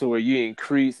mod to where you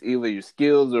increase either your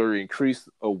skills or increase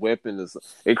a weapon.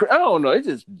 I don't know. It's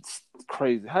just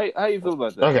crazy. How you feel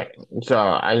about that? Okay, so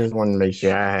I just want to make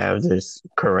sure I have this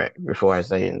correct before I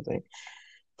say anything.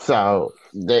 So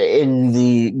in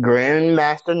the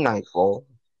Grandmaster Nightfall,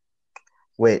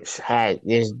 which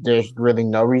there's really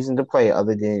no reason to play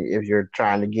other than if you're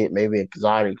trying to get maybe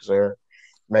exotics or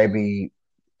maybe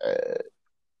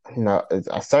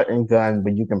a certain gun,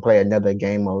 but you can play another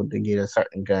game mode to get a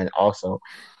certain gun also.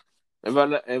 If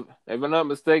I'm not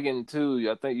mistaken, too,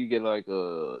 I think you get like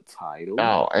a title.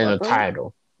 Oh, and a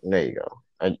title. There you go,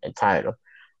 a title.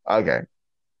 Okay.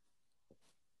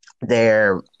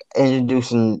 They're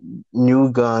introducing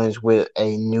new guns with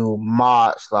a new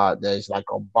mod slot that's like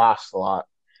a boss slot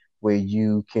where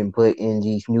you can put in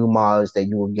these new mods that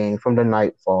you will gain from the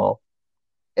Nightfall.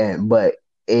 But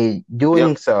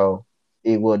doing so,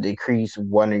 it will decrease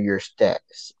one of your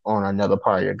stats on another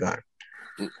part of your gun.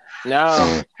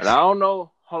 Now, and I don't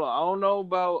know. Hold on, I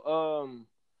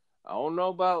don't know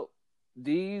about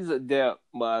these adapt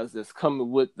mods that's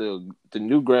coming with the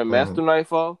new Grandmaster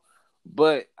Nightfall.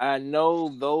 But I know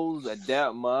those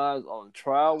adapt mods on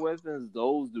trial weapons,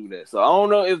 those do that. So I don't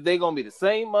know if they're gonna be the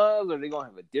same mods or they're gonna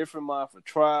have a different mod for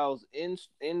trials in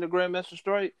the Grandmaster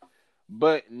Strike.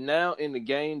 But now in the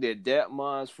game, the adapt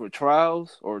mods for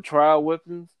trials or trial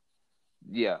weapons,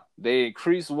 yeah, they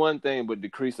increase one thing but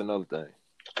decrease another thing.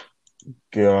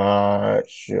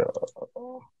 Gotcha.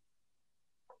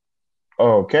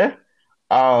 Okay.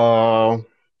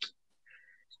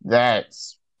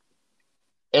 That's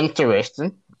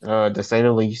interesting, to say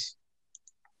the least.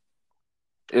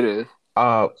 It is.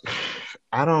 I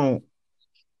don't.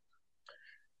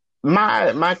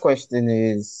 My question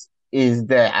is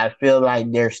that I feel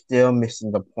like they're still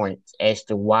missing the point as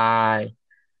to why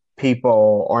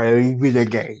people are leaving the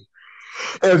game.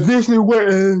 If this is what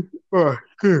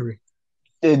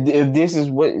if this is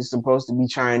what is supposed to be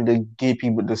trying to get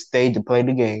people to stay to play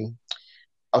the game,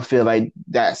 I feel like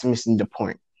that's missing the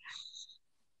point.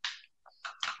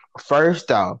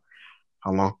 First off,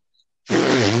 hold on.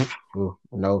 Ooh,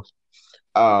 no.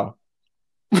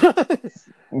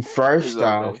 First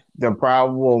off, the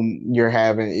problem you're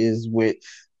having is with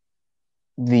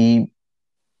the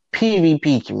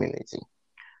PvP community,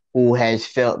 who has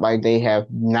felt like they have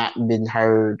not been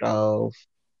heard of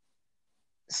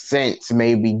since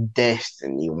maybe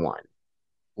Destiny 1.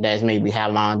 That's maybe how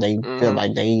long they feel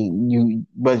like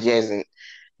but hasn't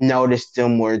noticed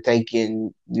them or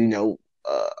taken,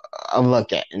 a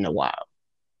look at in a while.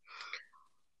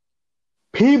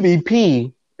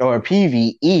 PvP or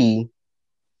PvE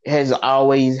has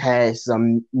always had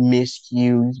some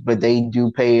miscues, but they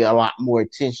do pay a lot more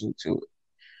attention to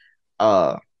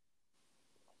it.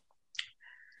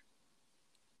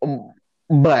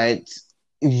 But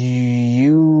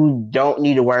you don't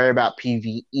need to worry about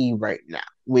PVE right now,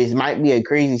 which might be a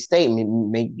crazy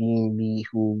statement, maybe me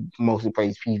who mostly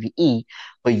plays PVE,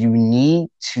 but you need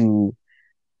to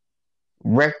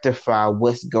rectify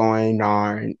what's going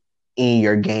on in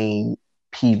your game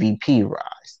PvP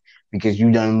rise because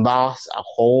you done lost a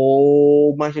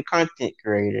whole bunch of content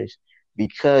creators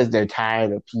because they're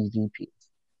tired of PvP.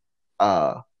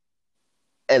 Uh,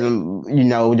 and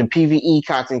the PVE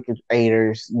content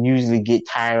creators usually get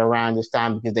tired around this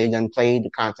time because they done played the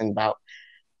content about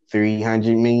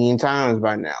 300 million times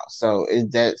by now. So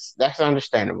that's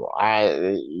understandable.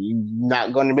 You're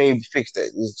not going to be able to fix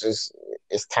that.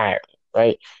 It's tiring,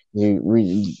 right?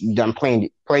 You done played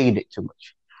it too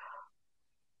much.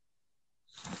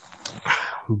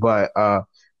 But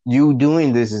you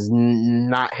doing this is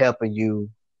not helping you,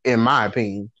 in my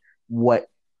opinion,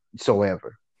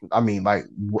 whatsoever. I mean, like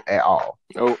at all.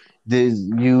 Nope. This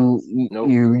Nope.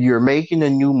 you're making a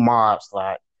new mod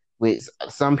slot, which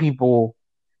some people.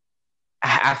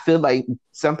 I feel like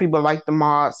some people like the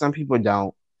mod, some people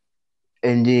don't.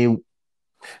 And then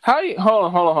How you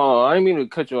hold on. I didn't mean to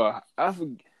cut you off.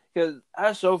 Because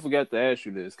I so forgot to ask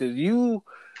you this. Because you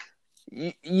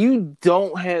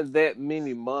don't have that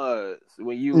many mods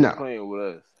when you were no, playing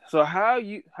with us. So how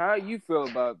you feel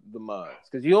about the mods?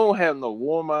 Because you don't have no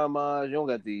Warmind mods. You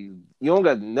don't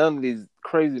got none of these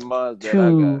crazy mods that I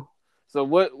got. to So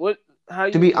what how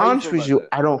to you be how you honest feel with about you, that?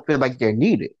 I don't feel like they're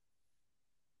needed.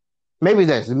 Maybe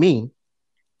that's me,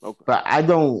 Okay. but I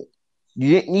don't. You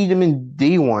didn't need them in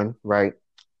D1, right?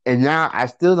 And now I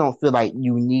still don't feel like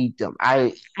you need them.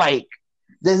 I like.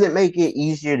 Does it make it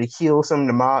easier to kill some of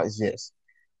the mods? Yes.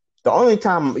 The only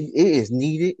time it is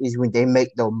needed is when they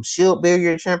make those shield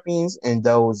barrier champions and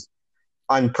those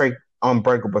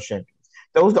unbreakable champions.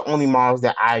 Those are the only mods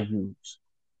that I use.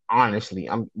 Honestly,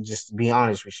 I'm just being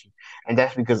honest with you, and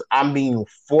that's because I'm being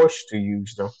forced to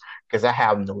use them because I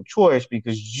have no choice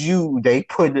because they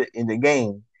put it in the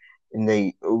game, and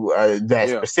that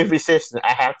Yeah. specific system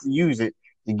I have to use it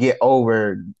to get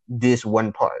over this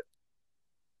one part.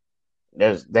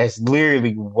 That's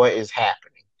literally what is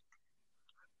happening.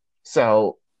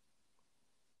 So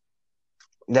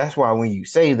that's why when you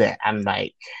say that, I'm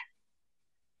like,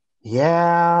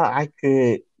 yeah, I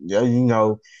could,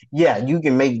 yeah, you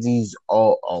can make these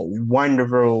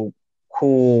wonderful,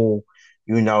 cool,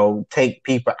 take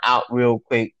people out real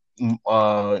quick, do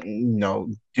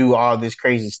all this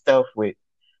crazy stuff with,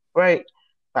 right?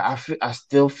 But I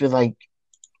still feel like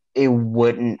it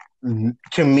wouldn't,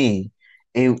 to me,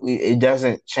 it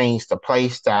doesn't change the play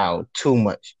style too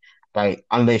much, like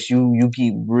unless you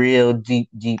keep real deep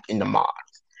in the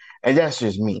mods, and that's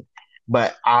just me.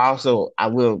 But I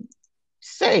will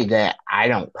say that I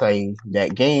don't play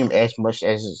that game as much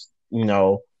as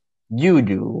you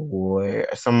do, or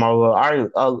some of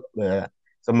our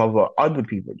other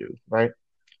people do, right?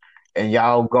 And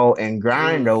y'all go and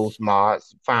grind Mm. those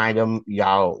mods, find them,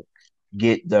 y'all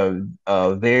get the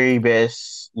very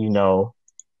best,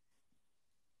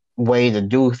 way to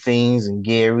do things and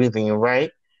get everything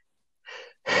right.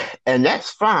 And that's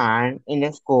fine and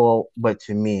that's cool. But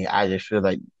to me, I just feel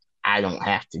like I don't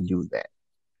have to do that.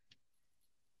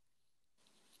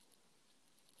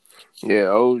 Yeah.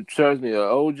 Oh, trust me,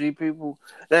 OG people.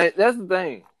 That's the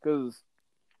thing, because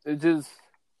it just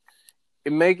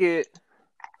it make it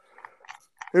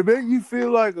it make you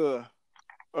feel like a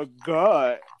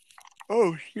god.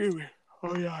 Oh, excuse me.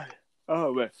 Oh yeah.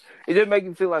 Oh man, it just make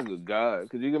you feel like a god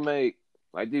because you can make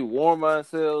like these war mind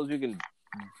cells. You can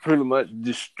pretty much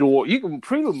destroy. You can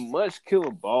pretty much kill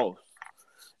a boss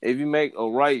if you make a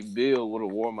right build with a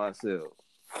war mind cell.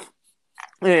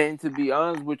 And to be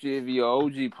honest with you, if you're an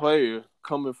OG player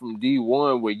coming from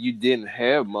D1 where you didn't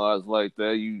have mods like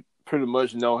that, you pretty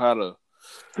much know how to.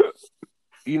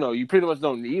 You pretty much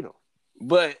don't need them.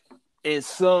 But in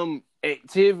some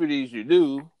activities, you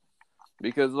do.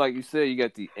 Because, like you said, you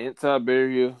got the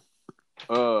anti-barrier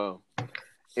uh,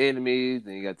 enemies,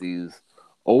 and you got these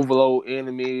overload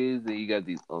enemies, and you got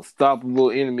these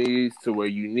unstoppable enemies to where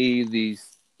you need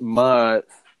these mods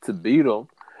to beat them.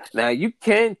 Now, you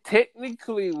can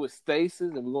technically with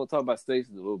stasis, and we're going to talk about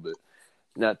stasis a little bit.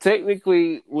 Now,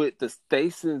 technically with the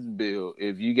stasis build,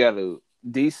 if you got a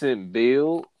decent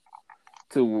build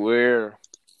to where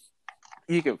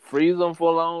you can freeze them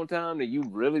for a long time, that you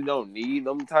really don't need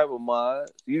them type of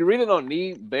mods. You really don't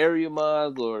need barrier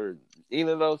mods or any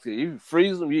of those. You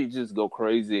freeze them, you just go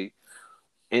crazy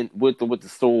with the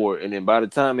sword, and then by the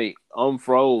time they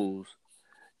unfroze,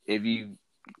 if you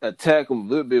attack them a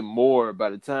little bit more, by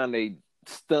the time they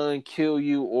stun kill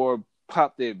you or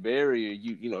pop that barrier,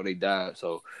 they died.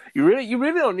 So you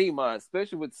really don't need mine,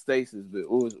 especially with stasis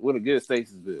build, with a good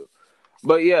stasis build.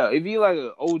 But yeah, if you like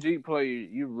an OG player,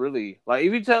 you really like.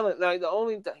 If you tell it like the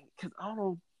only thing, because I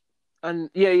don't know,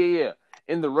 yeah.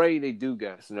 In the raid they do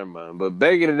got, so never mind. But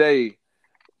back in the day,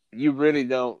 you really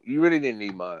didn't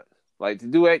need mods. Like to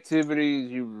do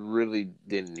activities, you really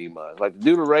didn't need mods. Like to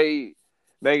do the raid,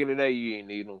 back in the day, you didn't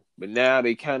need them. But now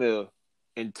they kind of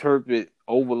interpret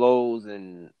overloads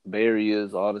and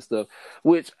barriers, all the stuff.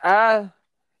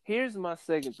 Here's my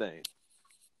second thing,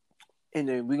 and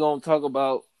then we're gonna talk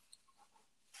about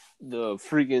the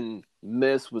freaking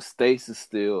mess with Stasis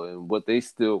still and what they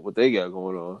got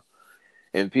going on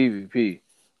in PvP.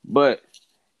 But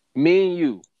me and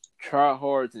you try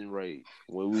hards and raid.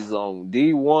 When we was on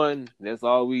D1, that's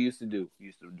all we used to do. We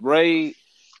used to raid,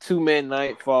 2-man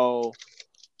nightfall,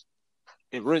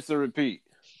 and rinse and repeat.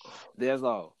 That's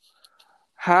all.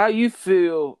 How you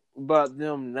feel about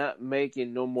them not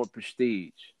making no more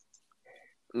prestige?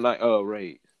 Like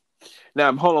raids.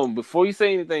 Now hold on, before you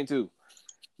say anything, it's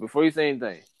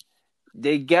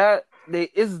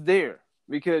there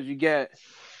because you got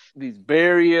these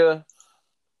barrier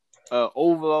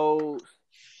overloads,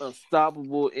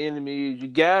 unstoppable enemies. You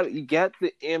got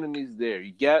the enemies there.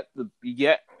 You got the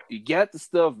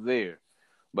stuff there.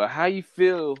 But how you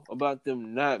feel about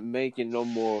them not making no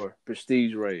more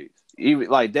prestige raids? Even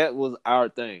like that was our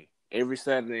thing. Every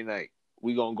Saturday night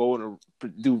we gonna go and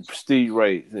do prestige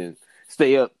raids and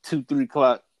stay up 2-3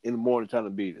 o'clock in the morning trying to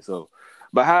beat it. So,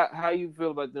 but how you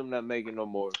feel about them not making no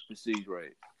more prestige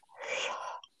raids?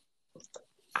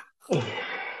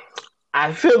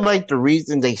 I feel like the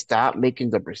reason they stopped making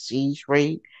the prestige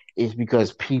raid is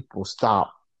because people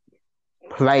stopped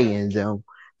playing them.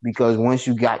 Because once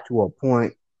you got to a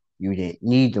point, you didn't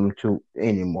need them to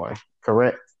anymore.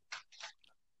 Correct?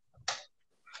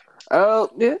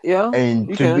 Yeah.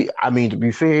 And to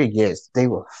be fair, yes, they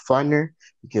were funner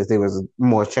because they was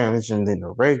more challenging than the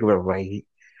regular raid.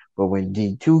 But when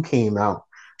D2 came out,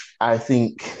 I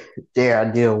think their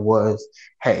idea was,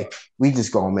 hey, we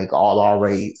just gonna make all our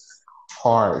raids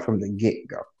hard from the get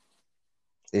go.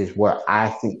 Is what I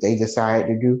think they decided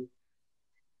to do.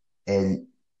 And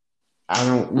I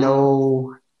don't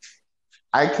know.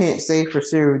 I can't say for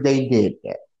sure they did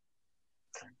that.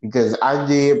 Because I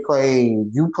did play,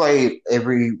 you played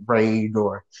every raid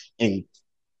or in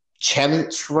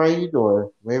challenge raid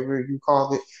or whatever you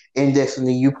call it. In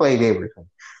Destiny, you played everything.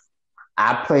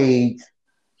 I played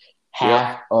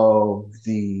half of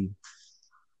the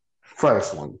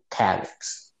first one,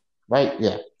 Calyx. Right?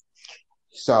 Yeah.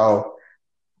 So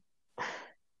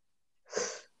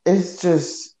it's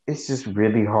just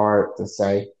really hard to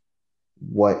say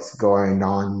what's going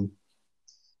on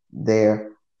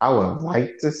there. I would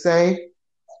like to say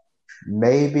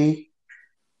maybe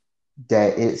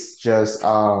that it's just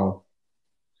I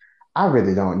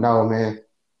really don't know, man.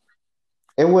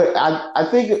 I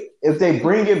think if they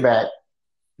bring it back,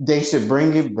 they should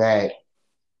bring it back,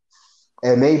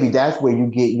 and maybe that's where you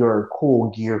get your cool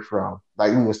gear from.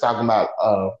 Like we was talking about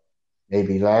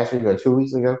maybe last week or 2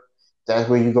 weeks ago. That's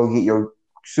where you go get your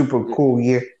super cool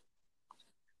gear.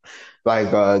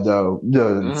 Like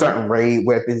the certain raid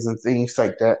weapons and things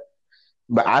like that.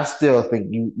 But I still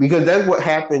think because that's what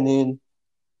happened in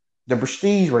the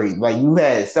prestige raid. Like you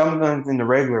had some guns in the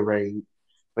regular raid,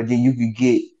 but then you could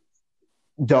get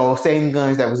those same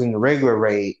guns that was in the regular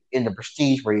raid in the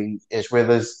prestige raid, as well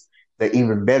as the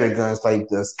even better guns like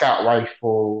the scout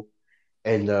rifle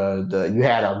and the you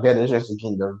had a better chance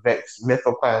against the Vex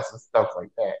missile class and stuff like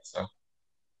that. So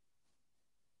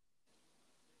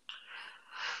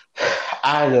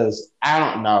I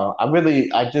don't know.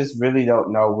 I just really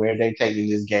don't know where they're taking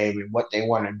this game and what they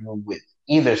want to do with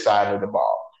either side of the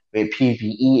ball, with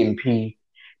PvE and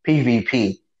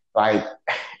PvP. Like,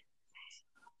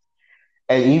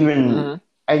 and even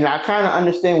and I kind of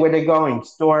understand where they're going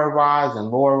story wise and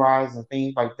lore wise and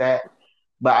things like that.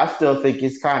 But I still think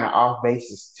it's kind of off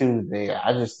basis too. There,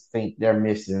 I just think they're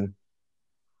missing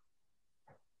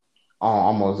on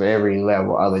almost every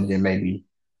level, other than maybe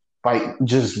like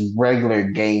just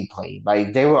regular gameplay.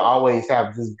 Like they will always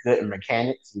have just good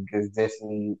mechanics because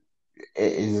Destiny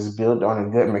is built on a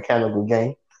good mechanical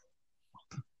game.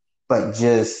 But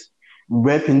just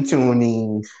weapon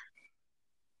tuning,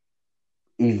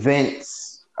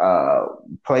 events, not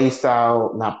play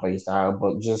style,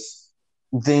 but just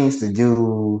things to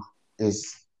do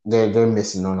is they're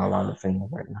missing on a lot of things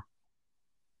right now.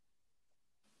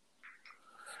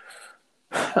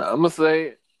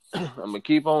 I'm gonna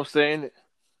keep on saying it.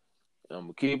 I'm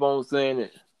gonna keep on saying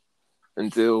it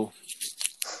until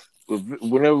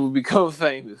whenever we become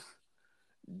famous.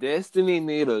 Destiny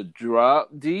need to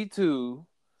drop D2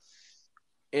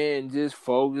 and just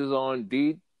focus on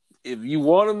D. If you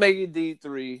want to make it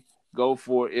D3, go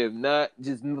for it. If not,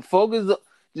 just focus.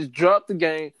 Just drop the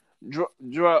game.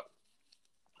 Drop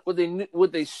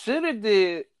what they should have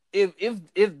did.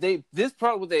 If they this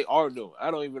part what they are doing, I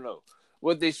don't even know.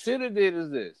 What they should have did is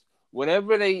this.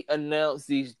 Whenever they announce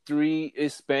these 3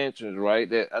 expansions, right?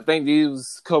 That I think these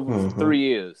was covered for 3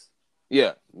 years.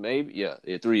 Yeah, maybe. Yeah,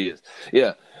 3 years.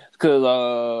 Yeah, because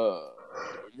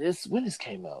when this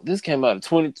came out? This came out in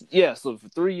 20. Yeah, so for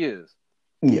 3 years.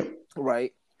 Yep.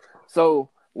 Right. So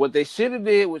what they should have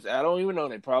did, which I don't even know,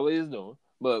 they probably is doing,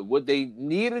 but what they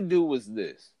need to do was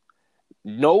this.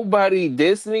 Nobody,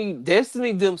 Destiny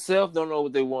themselves don't know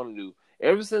what they want to do.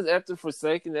 Ever since after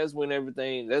Forsaken, that's when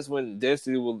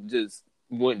Destiny will just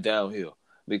went downhill.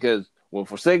 Because when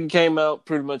Forsaken came out,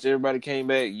 pretty much everybody came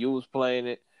back. You was playing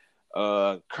it.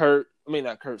 Solo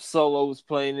was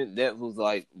playing it. That was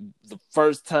like the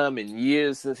first time in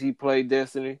years since he played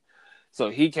Destiny.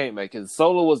 So he came back because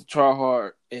Solo was a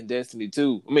tryhard in Destiny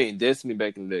 2. Destiny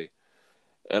back in the day.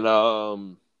 And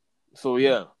so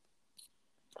yeah.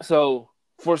 So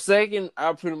Forsaken,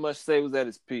 I pretty much say was at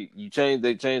its peak. They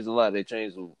changed a lot. They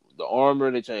changed the armor,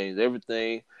 they changed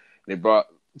everything. They brought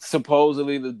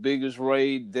supposedly the biggest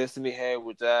raid Destiny had,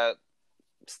 which I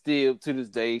still to this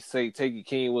day say Taken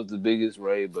King was the biggest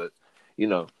raid, but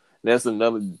that's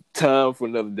another time for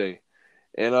another day.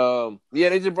 And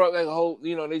they just brought back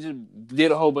they just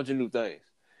did a whole bunch of new things.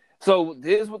 So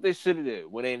here's what they should have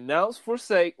did. When they announced when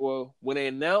they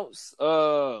announced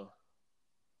Shadowkeep,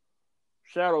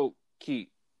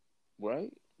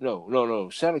 right? No,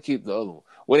 Shadowkeep the other one.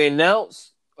 When they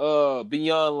announced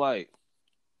Beyond Light.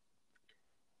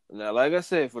 Now, like I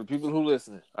said, for the people who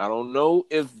listen, I don't know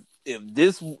if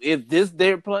this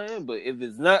their plan, but if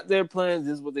it's not their plan,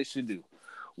 this is what they should do.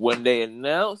 When they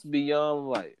announced Beyond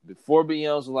Light, before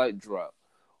Beyond Light dropped,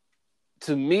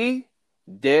 to me,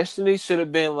 Destiny should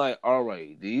have been like, all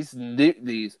right, these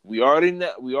we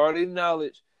already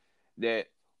acknowledge that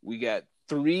we got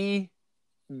 3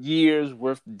 years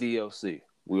worth of DLC.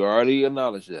 We already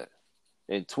acknowledged that.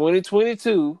 In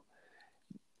 2022,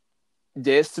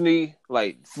 Destiny,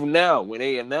 like for now, when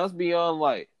they announced Beyond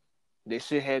Light, they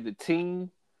should have the team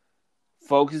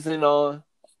focusing on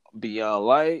Beyond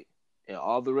Light and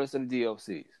all the rest of the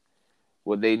DLCs.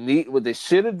 What they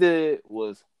should have did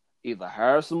was either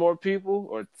hire some more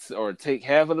people or take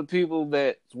half of the people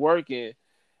that's working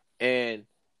and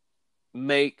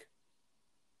make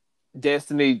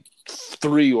Destiny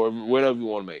 3 or whatever you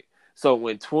want to make. So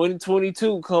when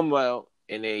 2022 come out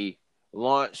and they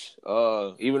launch,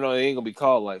 even though they ain't gonna be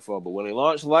called Lightfall, but when they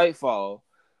launch Lightfall,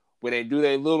 when they do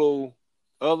their little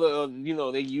other,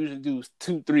 they usually do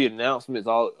 2-3 announcements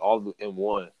all in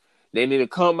one. They need to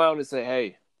come out and say,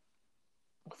 hey,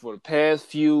 for the past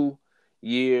few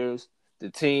years, the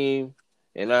team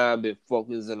and I have been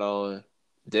focusing on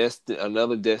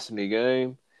another Destiny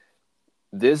game.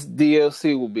 This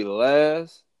DLC will be the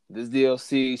last. This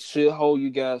DLC should hold you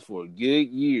guys for a good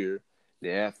year.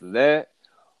 Then after that,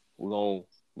 we're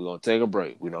gonna take a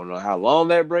break. We don't know how long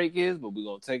that break is, but we're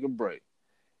gonna take a break.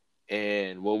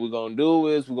 And what we're gonna do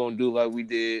is we're gonna do like we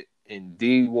did in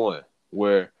D1,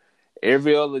 where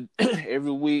every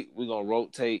week we're gonna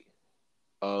rotate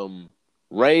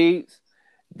raids.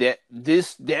 That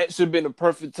should have been the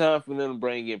perfect time for them to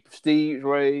bring in Prestige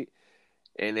raid,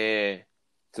 and then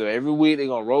so every week they're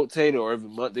gonna rotate it, or every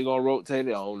month they're gonna rotate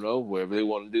it. I don't know, whatever they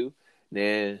want to do.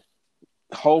 Then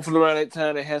hopefully around that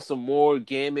time they have some more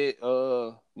Gambit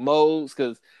modes,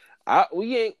 because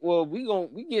we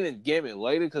get in Gambit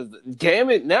later, because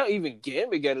Gambit now even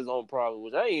Gambit got his own problem,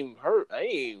 which I ain't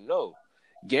even know.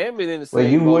 Gambit in the same.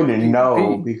 Well, you wouldn't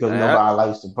know because nobody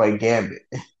likes to play Gambit.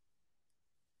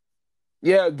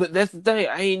 Yeah, but that's the thing.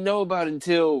 I ain't know about it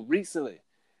until recently.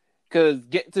 Because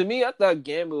to me, I thought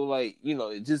Gambit was like,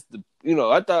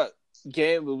 I thought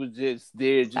Gambit was just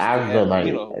there just I feel like,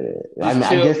 I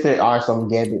guess there are some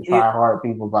Gambit try-hard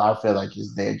people, but I feel like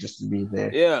it's there just to be there.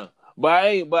 Yeah, but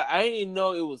I didn't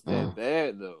know it was that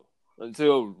bad, though.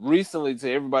 Until recently,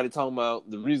 to everybody talking about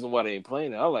the reason why they ain't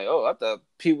playing it. I was like, I thought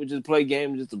people just play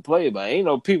games just to play it, but I ain't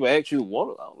know people actually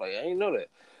want it. I was like, I ain't know that.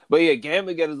 But yeah,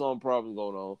 Gambit got his own problems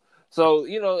going on. So,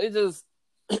 it just,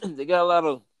 they got a lot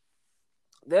of,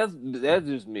 that's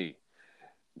just me.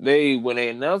 When they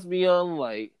announced Beyond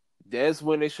Light, that's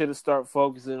when they should have started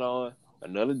focusing on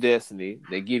another Destiny.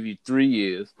 They give you 3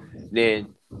 years.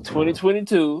 Then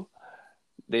 2022,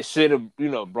 they should have,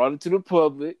 brought it to the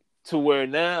public to where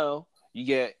now you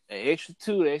get an extra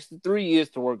 3 years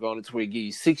to work on it, to where it gives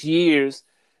you 6 years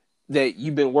that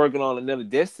you've been working on another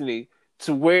Destiny,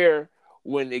 to where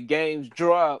when the games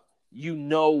drop, you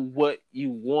know what you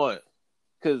want.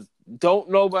 Cause don't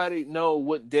nobody know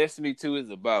what Destiny 2 is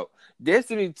about.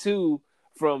 Destiny 2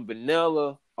 from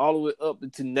vanilla all the way up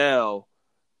until now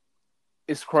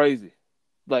is crazy.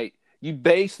 Like we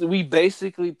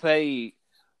basically paid,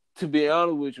 to be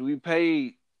honest with you, we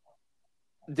paid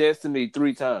Destiny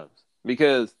 3 times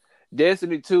because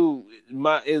Destiny 2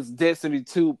 is Destiny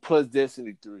 2 plus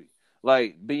Destiny 3.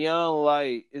 Like Beyond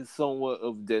Light is somewhat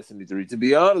of Destiny 3. To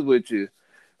be honest with you,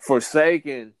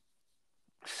 Forsaken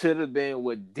should have been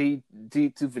what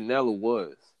D2 Vanilla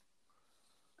was.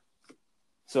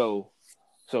 So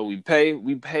we pay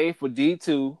for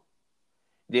D2.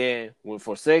 Then when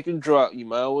Forsaken dropped, you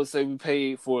might as well say we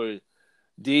paid for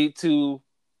D2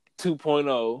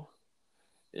 2.0.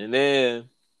 And then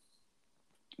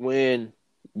when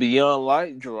Beyond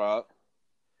Light dropped,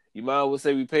 you might as well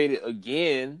say we paid it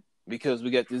again because we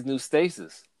got this new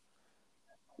stasis.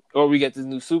 Or we got this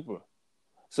new super.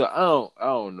 So I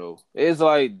don't know. It's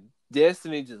like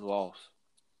Destiny just lost.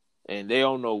 And they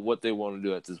don't know what they want to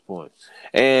do at this point.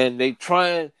 And they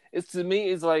trying it's to me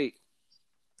it's like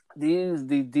the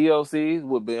DLCs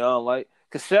with Beyond Light.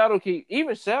 Cause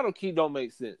Shadowkeep don't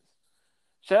make sense.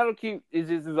 Shadowkeep is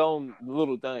just his own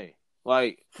little thing.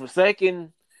 Like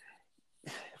Forsaken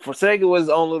was his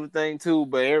own little thing too,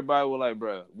 but everybody was like,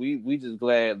 bro, we just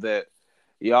glad that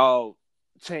y'all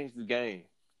changed the game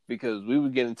because we were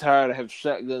getting tired of having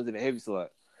shotguns in the heavy slot.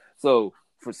 So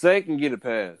Forsaken get a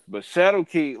pass, but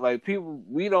Shadowkeep, like people,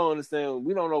 we don't understand,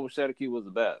 we don't know what Shadowkeep was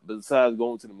about, besides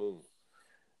going to the moon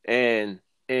and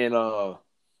and uh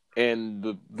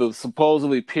and the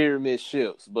supposedly pyramid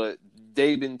ships, but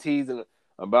they've been teasing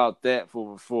about that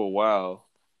for a while.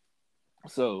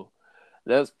 So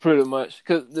that's pretty much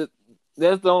because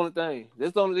that's the only thing.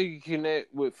 That's the only thing you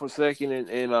connect with Forsaken and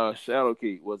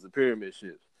Shadowkeep was the pyramid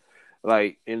ships.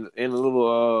 Like in a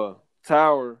little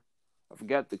tower, I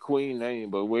forgot the queen name,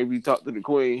 but whenever you talk to the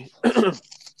queen,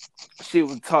 she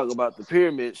would talk about the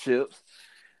pyramid ships,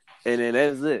 and then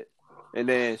that's it. And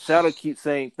then Shadowkeep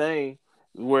same thing,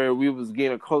 where we was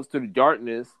getting close to the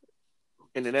darkness,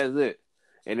 and then that's it.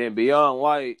 And then Beyond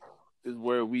Light is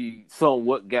where we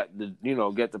somewhat got the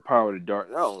power of the dark.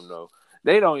 I don't know.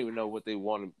 They don't even know what they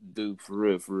want to do for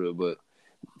real. But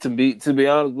to be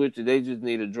honest with you, they just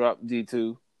need to drop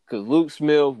D2 because Luke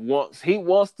Smith wants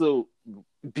to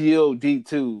build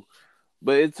D2,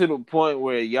 but it's to the point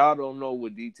where y'all don't know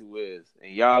what D2 is,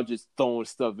 and y'all just throwing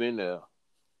stuff in there,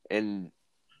 and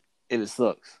it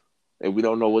sucks, and we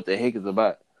don't know what the heck it's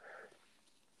about.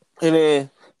 And then,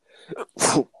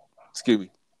 excuse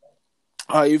me,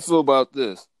 how you feel about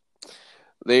this?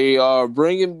 They are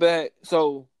bringing back,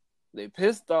 so they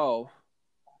pissed off.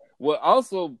 What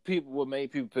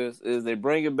made people pissed is they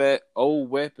bringing back old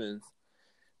weapons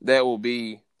that will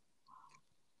be,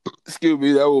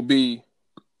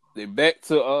 they back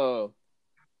to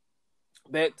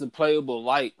playable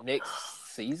light next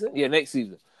season. Yeah, next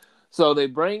season. So they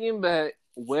bringing back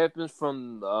weapons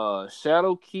from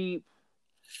Shadowkeep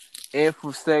and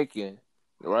Forsaken,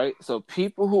 right? So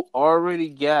people who already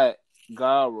got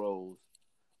God rolls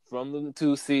from the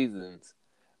 2 seasons,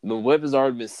 the weapons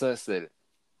already been sunsetted.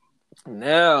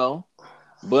 Now,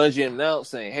 Bungie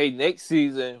announced saying, "Hey, next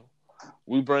season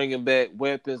we bringing back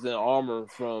weapons and armor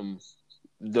from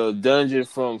the dungeon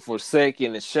from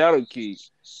Forsaken and Shadowkeep.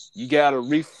 You gotta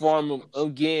reform them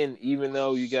again, even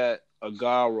though you got a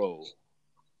God roll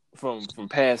from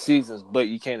past seasons, but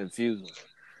you can't infuse them."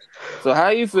 So, how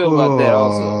you feel about that?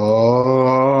 Also,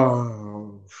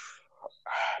 Oh,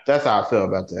 that's how I feel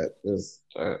about that.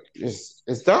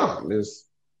 It's dumb.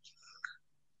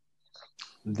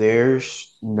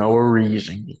 There's no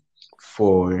reason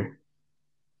for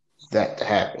that to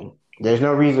happen. There's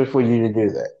no reason for you to do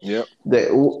that. yep.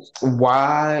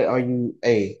 Why are you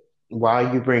why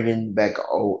are you bringing back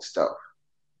old stuff?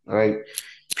 Right?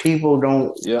 People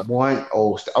don't Yep. want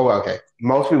old stuff. Oh, okay.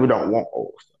 Most people don't want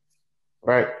old stuff,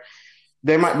 right?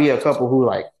 There might be a couple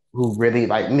who really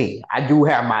like me. I do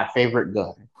have my favorite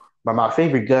gun, but my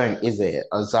favorite gun is a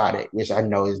exotic, which I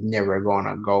know is never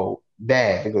gonna go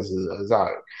bad because it's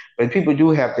exotic. But people do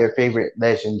have their favorite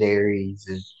legendaries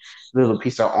and little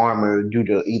piece of armor due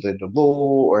to either the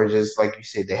lore or just like you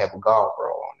said, they have a god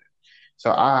roll on it.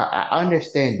 So I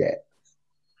understand that.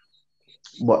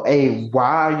 But A,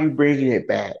 why are you bringing it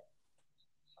back?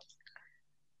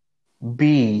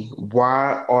 B,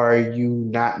 why are you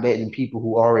not letting people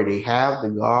who already have the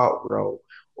god roll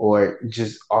or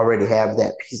just already have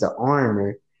that piece of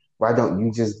armor? Why don't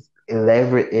you just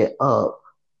lever it up?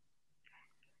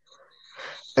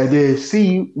 And then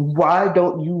C, why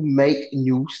don't you make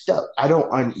new stuff? I don't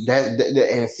that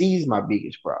and C is my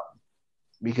biggest problem.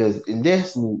 because in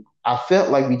Destiny, I felt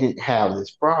like we didn't have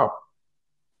this problem.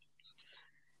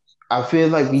 I feel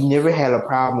like we never had a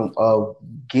problem of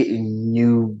getting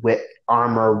new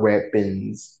armor,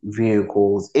 weapons,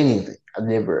 vehicles, anything. I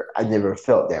never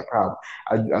felt that problem.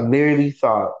 I literally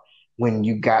thought when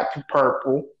you got to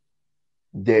purple,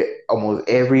 that almost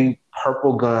every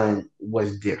purple gun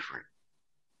was different.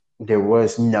 There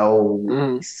was no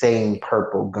Mm-hmm. same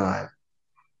purple gun.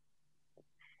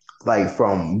 Like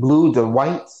from blue to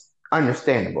whites,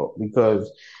 understandable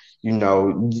because you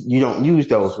don't use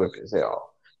those weapons at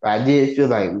all. But I did feel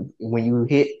like when you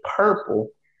hit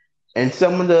purple and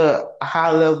some of the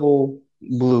high level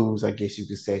blues, I guess you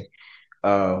could say,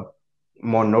 uh,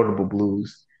 more notable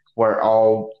blues were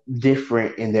all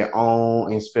different in their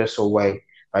own and special way.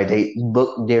 Like they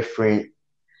look different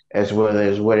as well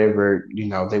as whatever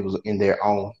they was in their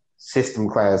own system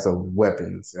class of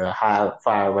weapons, high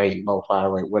fire rate, low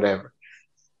fire rate, whatever.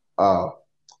 Uh,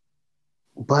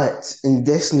 but in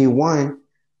Destiny One,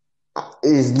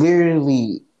 is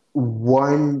literally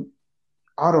one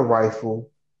auto rifle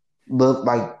look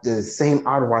like the same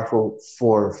auto rifle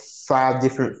for 5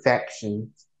 different factions.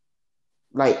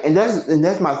 Like, and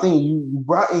that's my thing. You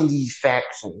brought in these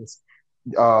factions,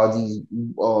 uh, these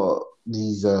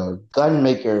these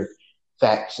gunmaker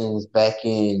factions back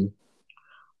in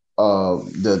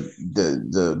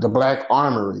the Black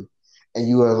Armory, and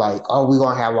you were like, oh, we're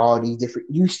gonna have all these different.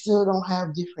 You still don't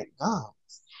have different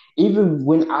guns. Even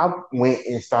when I went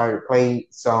and started playing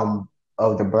some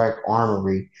of the Black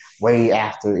Armory way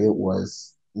after it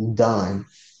was done,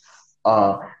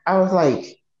 I was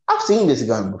like, I've seen this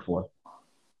gun before.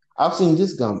 I've seen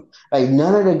this gun. Like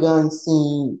none of the guns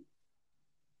seem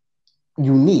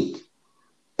unique,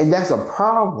 and that's a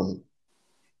problem.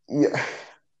 Yeah.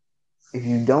 If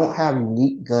you don't have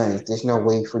unique guns, there's no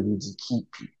way for you to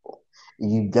keep people.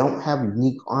 If you don't have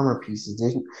unique armor pieces,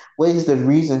 what is the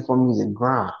reason for me to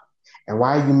grind? And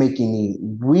why are you making me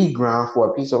regrind for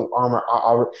a piece of armor?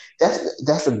 That's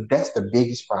the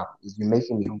biggest problem. Is you're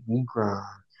making me regrind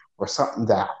for something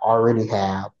that I already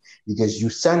have because you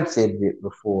sunsetted it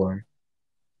before,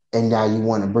 and now you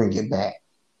want to bring it back.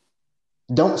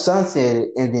 Don't sunset it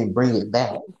and then bring it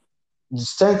back. You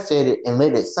sunset it and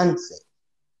let it sunset.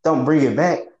 Don't bring it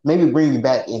back. Maybe bring it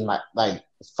back in like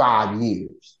 5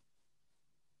 years.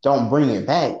 Don't bring it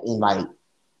back in like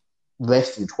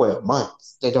less than 12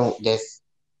 months. They don't.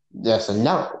 That's a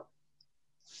no.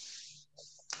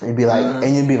 It'd be like, Mm-hmm.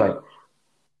 and it'd be like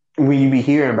when you be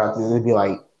hearing about this, it'd be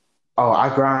like, oh, I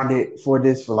grinded for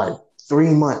this for like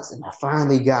 3 months and I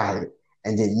finally got it.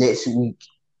 And then next week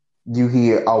you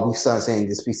hear, oh, we sunsetting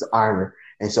this piece of armor,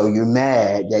 and so you're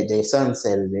mad that they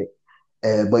sunsetted it,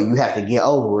 but you have to get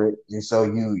over it. And so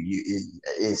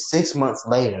it's 6 months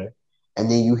later, and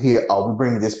then you hear, oh, we're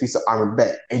bringing this piece of armor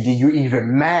back, and then you're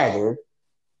even madder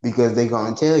because they're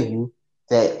gonna tell you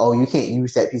that, oh, you can't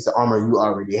use that piece of armor you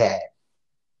already had.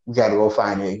 You got to go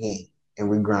find it again and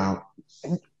reground.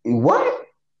 What?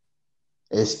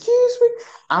 Excuse me?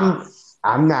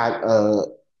 I'm not a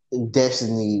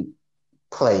Destiny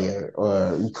player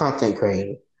or content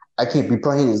creator. I can't be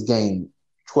playing this game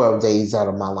 12 days out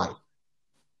of my life.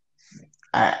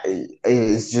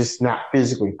 It's just not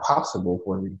physically possible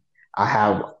for me. I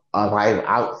have a life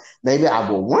out. Maybe I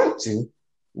would want to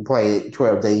play it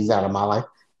 12 days out of my life,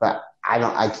 but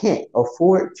I can't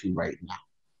afford to right now.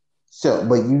 So,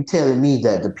 but you telling me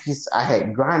that the piece I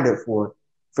had grinded for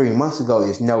 3 months ago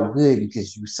is no good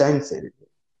because you sunsetted it.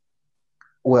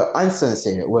 Well,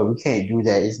 unsunsetted. Well, we can't do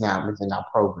that. It's not within our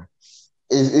program.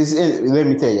 Let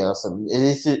me tell y'all something.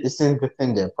 It's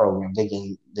within their program. They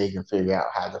can figure out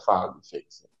how to file and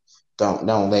fix it. Don't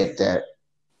let that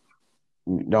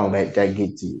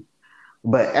get to you.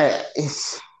 But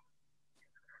it's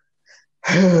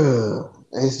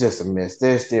just a mess.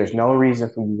 There's no reason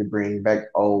for you to bring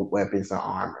back old weapons and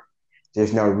armor.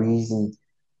 There's no reason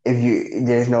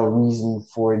there's no reason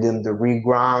for them to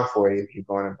regrind for it if you're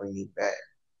going to bring it back.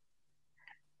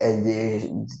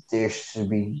 And there should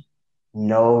be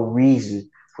no reason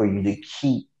for you to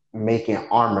keep making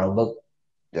armor look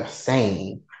the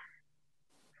same.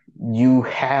 You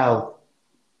have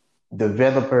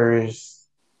developers,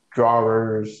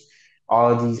 drawers,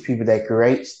 all these people that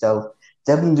create stuff.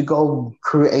 Tell them to go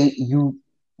create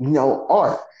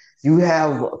art. You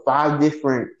have 5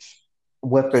 different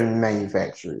weapon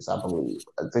manufacturers, I believe.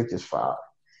 I think there's 5.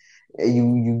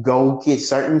 You go get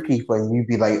certain people and you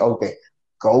be like, okay,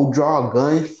 go draw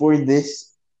guns for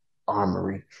this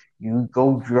armory. You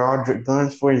go draw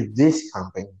guns for this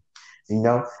company.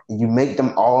 You make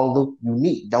them all look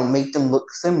unique. Don't make them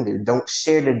look similar. Don't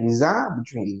share the design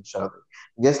between each other.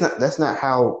 That's not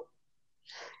how.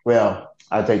 Well,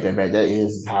 I take that back. That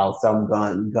is how some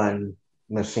gun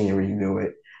machinery do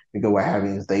it. Because what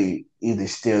happens is they either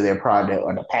steal their product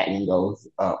or the patent goes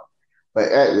up. But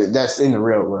that's in the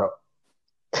real world.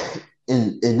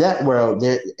 In that world,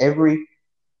 every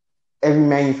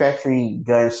manufacturing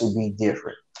gun should be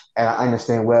different. And I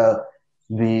understand well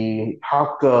the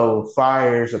Hawko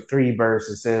fires of three bursts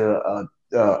instead of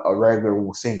a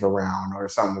regular single round or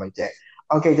something like that.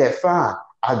 Okay, that's fine.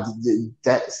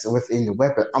 That's within the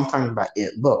weapon. I'm talking about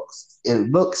it looks. It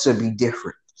looks should be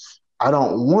different. I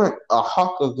don't want a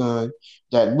Hawker gun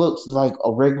that looks like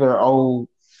a regular old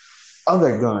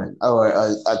other gun or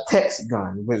a text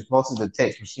gun, which most of the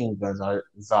text machine guns are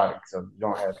exotic, so you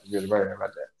don't have to really worry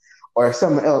about that. Or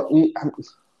something else.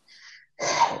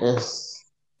 It's,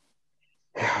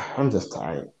 I'm just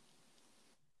tired.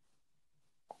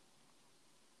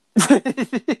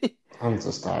 I'm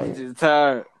just He tired. just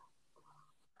tired.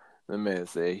 The man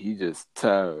said he just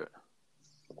tired.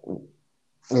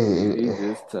 He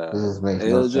just tired. This makes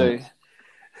no LJ, sense.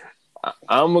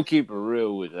 I'm gonna keep it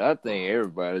real with you. I think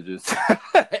everybody just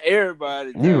everybody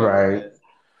You tired, right.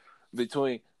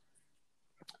 man.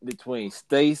 Between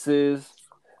stasis,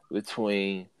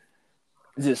 between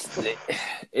just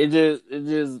it's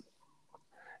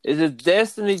just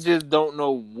Destiny just don't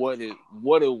know what it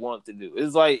wants to do.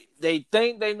 It's like they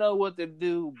think they know what to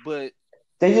do, but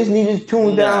They just needed to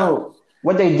tune nah. down.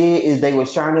 What they did is they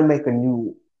was trying to make a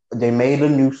new. They made a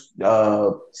new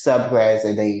subclass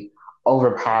and they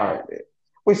overpowered it,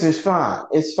 which is fine.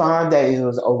 It's fine that it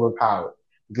was overpowered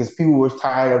because people were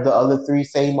tired of the other three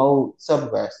same old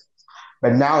subclasses.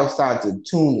 But now it's time to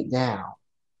tune it down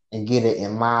and get it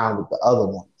in line with the other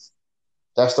ones.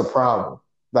 That's the problem.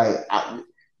 Like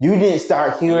you didn't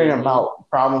start hearing Mm-hmm. about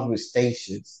problems with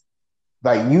stations.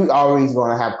 Like you always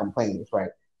gonna have complaints,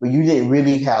 right? But you didn't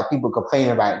really have people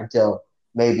complaining about it until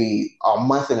maybe a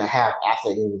month and a half after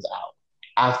it was out.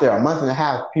 After a month and a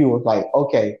half, people was like,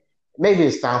 okay, maybe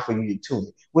it's time for you to tune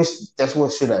it. Which that's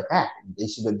what should have happened. It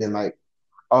should have been like,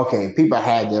 okay, people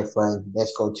had their fun.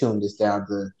 Let's go tune this down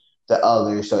to the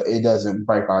others so it doesn't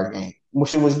break our game.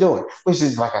 Which it was doing. Which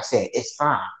is like I said, it's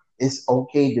fine. It's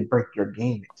okay to break your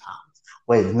game at times.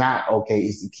 What is not okay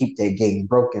is to keep that game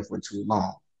broken for too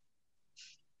long.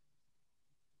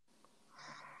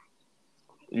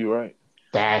 You're right.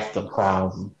 That's the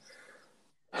problem.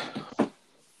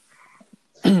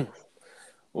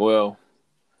 Well,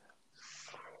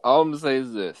 all I'm gonna say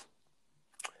is this: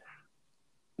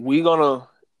 we gonna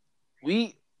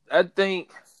we I think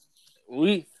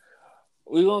we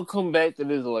we gonna come back to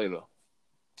this later.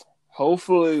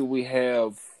 Hopefully, we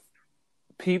have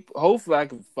people. Hopefully, I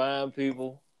can find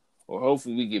people, or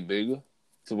hopefully, we get bigger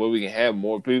to where we can have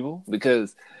more people.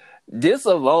 Because this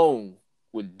alone,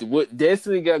 with what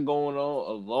Destiny got going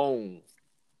on alone,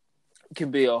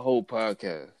 can be a whole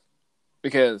podcast.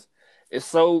 Because it's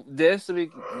so Destiny,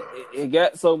 it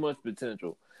got so much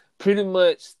potential. Pretty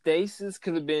much, Stasis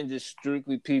could have been just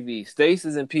strictly PvE.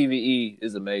 Stasis and PvE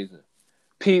is amazing.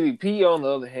 PvP, on the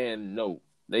other hand, no.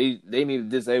 They need to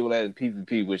disable that in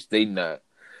PvP, which they not.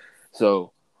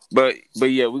 So, but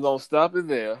yeah, we're gonna stop it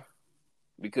there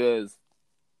because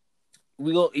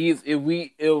we gonna if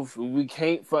we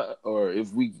can't find or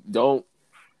if we don't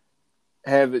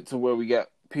have it to where we got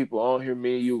people on here,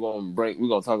 me and you we're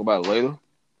gonna talk about it later.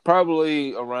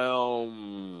 Probably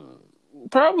around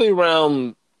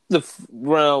around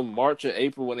March or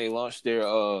April when they launched I'm their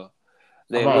about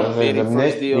little to say the mini first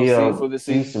next DLC for the DLC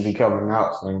season. to be coming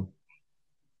out soon.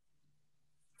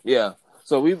 Yeah.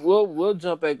 So we'll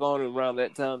jump back on around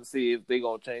that time to see if they're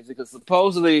gonna change it because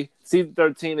supposedly season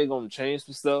 13 they're gonna change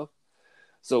some stuff.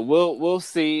 So we'll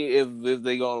see if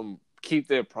they're gonna keep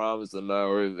their promise or not,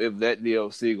 or if that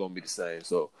DLC gonna be the same.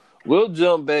 So we'll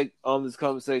jump back on this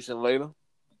conversation later.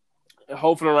 And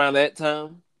hopefully around that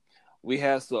time we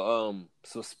have some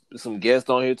guests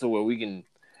on here to where we can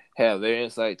have their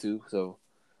insight too. So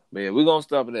man, we're gonna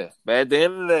stop it there. But at the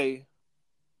end of the day,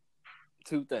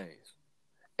 two things: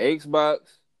 Xbox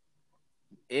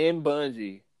and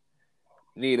Bungie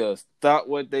need to stop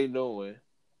what they doing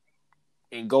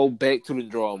and go back to the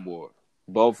drawing board.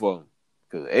 Both of them.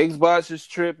 Because Xbox is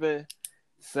tripping.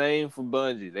 Same for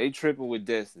Bungie. They tripping with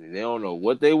Destiny. They don't know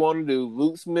what they want to do.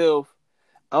 Luke Smith,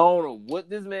 I don't know what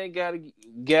this man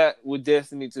got with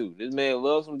Destiny 2. This man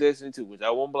loves some Destiny 2, which I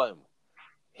won't blame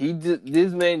him.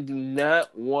 This man do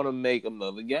not want to make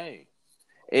another game.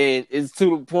 And it's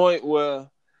to the point where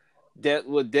that's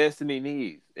what Destiny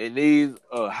needs. It needs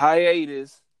a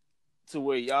hiatus to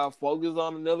where y'all focus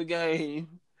on another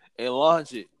game and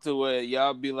launch it to where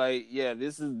y'all be like, yeah,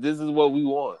 this is what we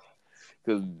want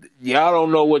because y'all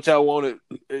don't know what y'all wanted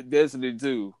Destiny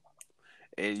 2,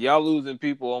 and y'all losing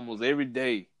people almost every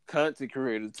day, content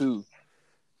creators too,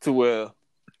 to where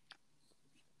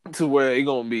it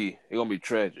gonna be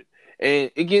tragic.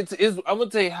 And I'm gonna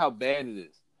tell you how bad it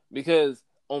is because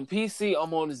on PC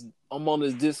I'm on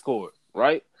this Discord,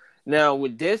 right? Now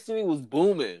when Destiny was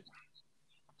booming,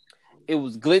 it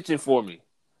was glitching for me.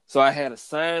 So I had to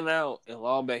sign out and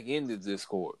log back into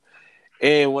Discord.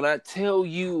 And when I tell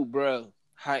you, bro,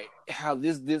 how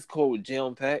this Discord was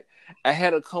jam packed, I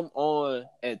had to come on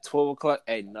at 12 o'clock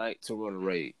at night to run a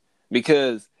raid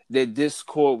because that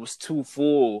Discord was too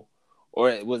full, or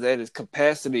it was at its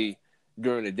capacity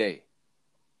during the day.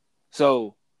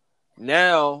 So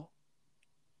now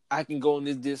I can go in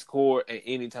this Discord at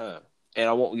any time, and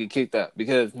I won't get kicked out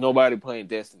because nobody playing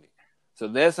Destiny. So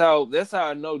that's how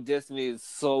I know Destiny is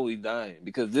slowly dying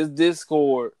because this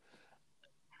Discord,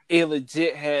 it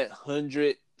legit had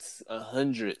hundreds,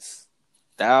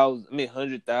 thousands,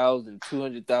 100,000,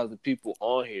 200,000 people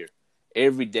on here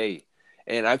every day.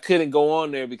 And I couldn't go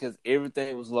on there because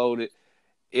everything was loaded.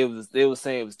 They were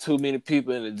saying it was too many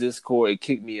people in the Discord. It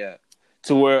kicked me out.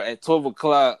 To where at 12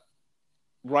 o'clock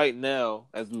right now,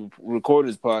 as we record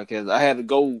this podcast, I had to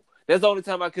go. That's the only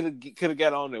time I could have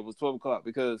got on there was 12 o'clock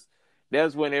because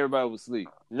that's when everybody was asleep.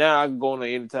 Now I can go on there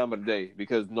any time of the day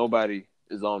because nobody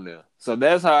is on there. So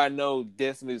that's how I know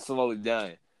Destiny is slowly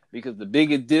dying because the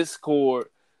biggest Discord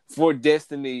for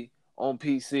Destiny on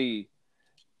PC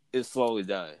is slowly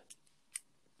dying.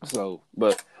 So,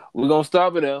 but we're gonna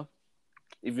stop it there.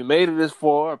 If you made it this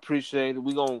far, I appreciate it.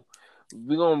 We're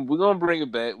gonna bring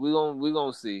it back. We're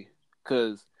gonna see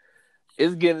because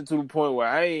it's getting to the point where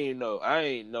I ain't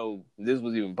know this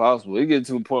was even possible. It getting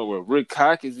to the point where Rick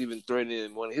Cock is even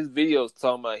threatening one of his videos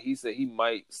talking about he said he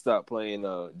might stop playing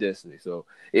Destiny. So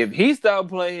if he stopped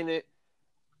playing it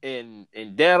and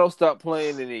Dado stopped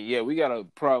playing it, then yeah, we got a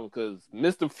problem because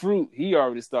Mr. Fruit, he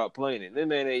already stopped playing it. Then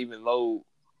man ain't even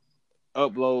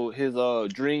upload his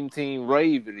Dream Team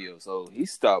Raid video. So he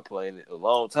stopped playing it a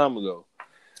long time ago.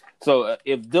 So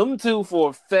if them two for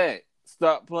a fact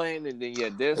stop playing it, then yeah,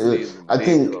 Destiny is in I big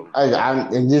think trouble.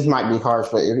 and this might be harsh,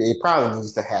 but it probably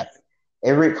needs to happen.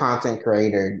 Every content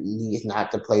creator needs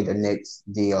not to play the next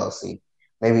DLC.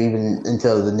 Maybe even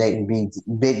until the next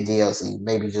big DLC.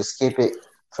 Maybe just skip it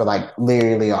for like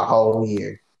literally a whole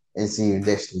year and see if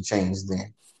Destiny changes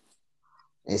then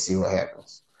and see what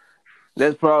happens.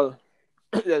 That's probably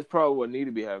that's probably what need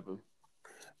to be happening.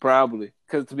 Probably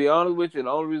because to be honest with you, the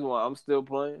only reason why I'm still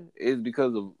playing is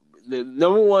because of the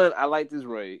number one. I like this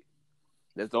raid.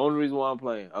 That's the only reason why I'm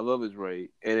playing. I love this raid.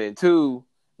 And then two,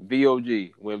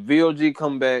 VOG. When VOG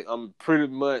come back, I'm pretty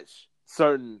much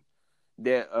certain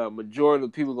that majority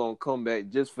of the people gonna come back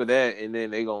just for that, and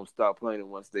then they gonna stop playing it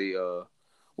once they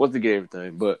get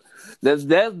everything. But that's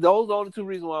those are the two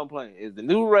reasons why I'm playing is the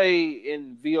new raid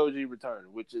and VOG return,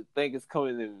 which I think is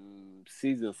coming in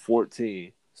season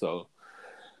 14. So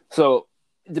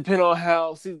depending on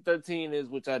how season 13 is,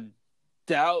 which I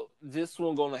doubt this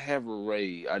one gonna have a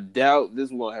raid. I doubt this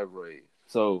one gonna have a raid.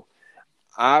 So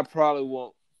I probably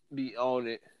won't be on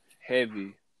it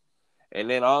heavy. And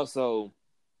then also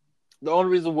the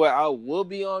only reason why I will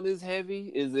be on this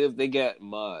heavy is if they got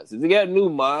mods. If they got new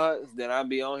mods, then I'll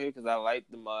be on here because I like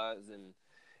the mods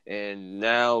and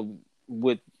now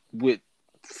with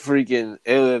freaking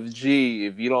LFG,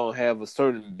 if you don't have a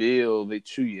certain build, they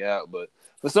chew you out. But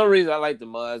for some reason, I like the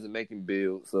mods and making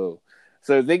builds. So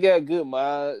if they got good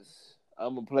mods,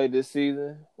 I'm gonna play this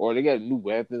season. Or they got new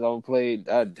weapons, I'm gonna play.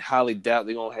 I highly doubt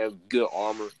they're gonna have good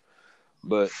armor,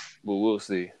 but we'll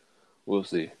see. We'll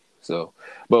see. So,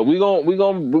 but we're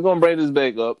gonna bring this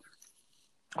back up.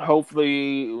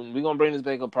 Hopefully, we're gonna bring this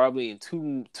back up probably in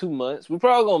 2 months. We're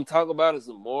probably gonna talk about it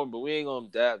some more, but we ain't gonna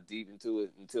dive deep into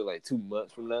it until like 2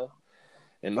 months from now.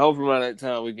 And hopefully around that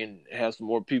time we can have some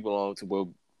more people on to where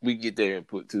we get their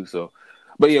input too. So,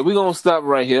 but yeah, we're gonna stop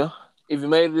right here. If you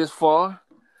made it this far,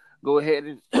 go ahead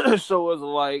and show us a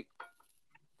like.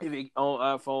 If you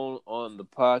on iPhone on the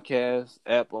podcast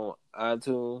app on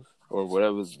iTunes or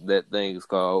whatever that thing is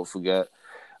called, forgot.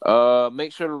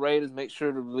 Make sure to rate us. Make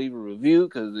sure to leave a review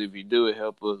because if you do, it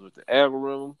help us with the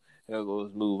algorithm. Help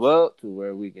us move up to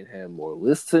where we can have more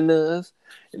listeners,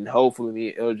 and hopefully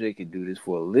me and LJ can do this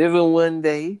for a living one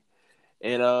day.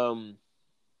 And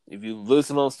if you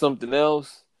listen on something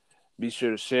else, be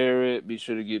sure to share it. Be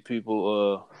sure to get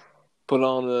people put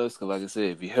on us because, like I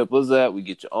said, if you help us out, we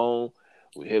get your own.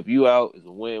 We help you out. It's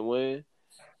a win-win,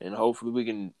 and hopefully we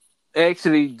can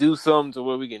actually do something to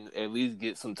where we can at least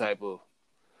get some type of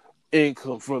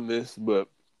income from this, but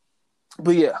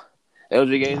yeah.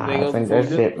 LJ got anything I else think before we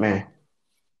that's do? it, man.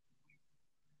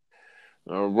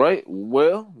 All right.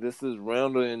 Well, this is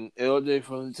Randall and LJ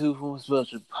from the Two Form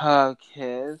Special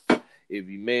Podcast. If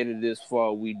you made it this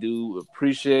far, we do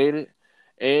appreciate it.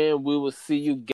 And we will see you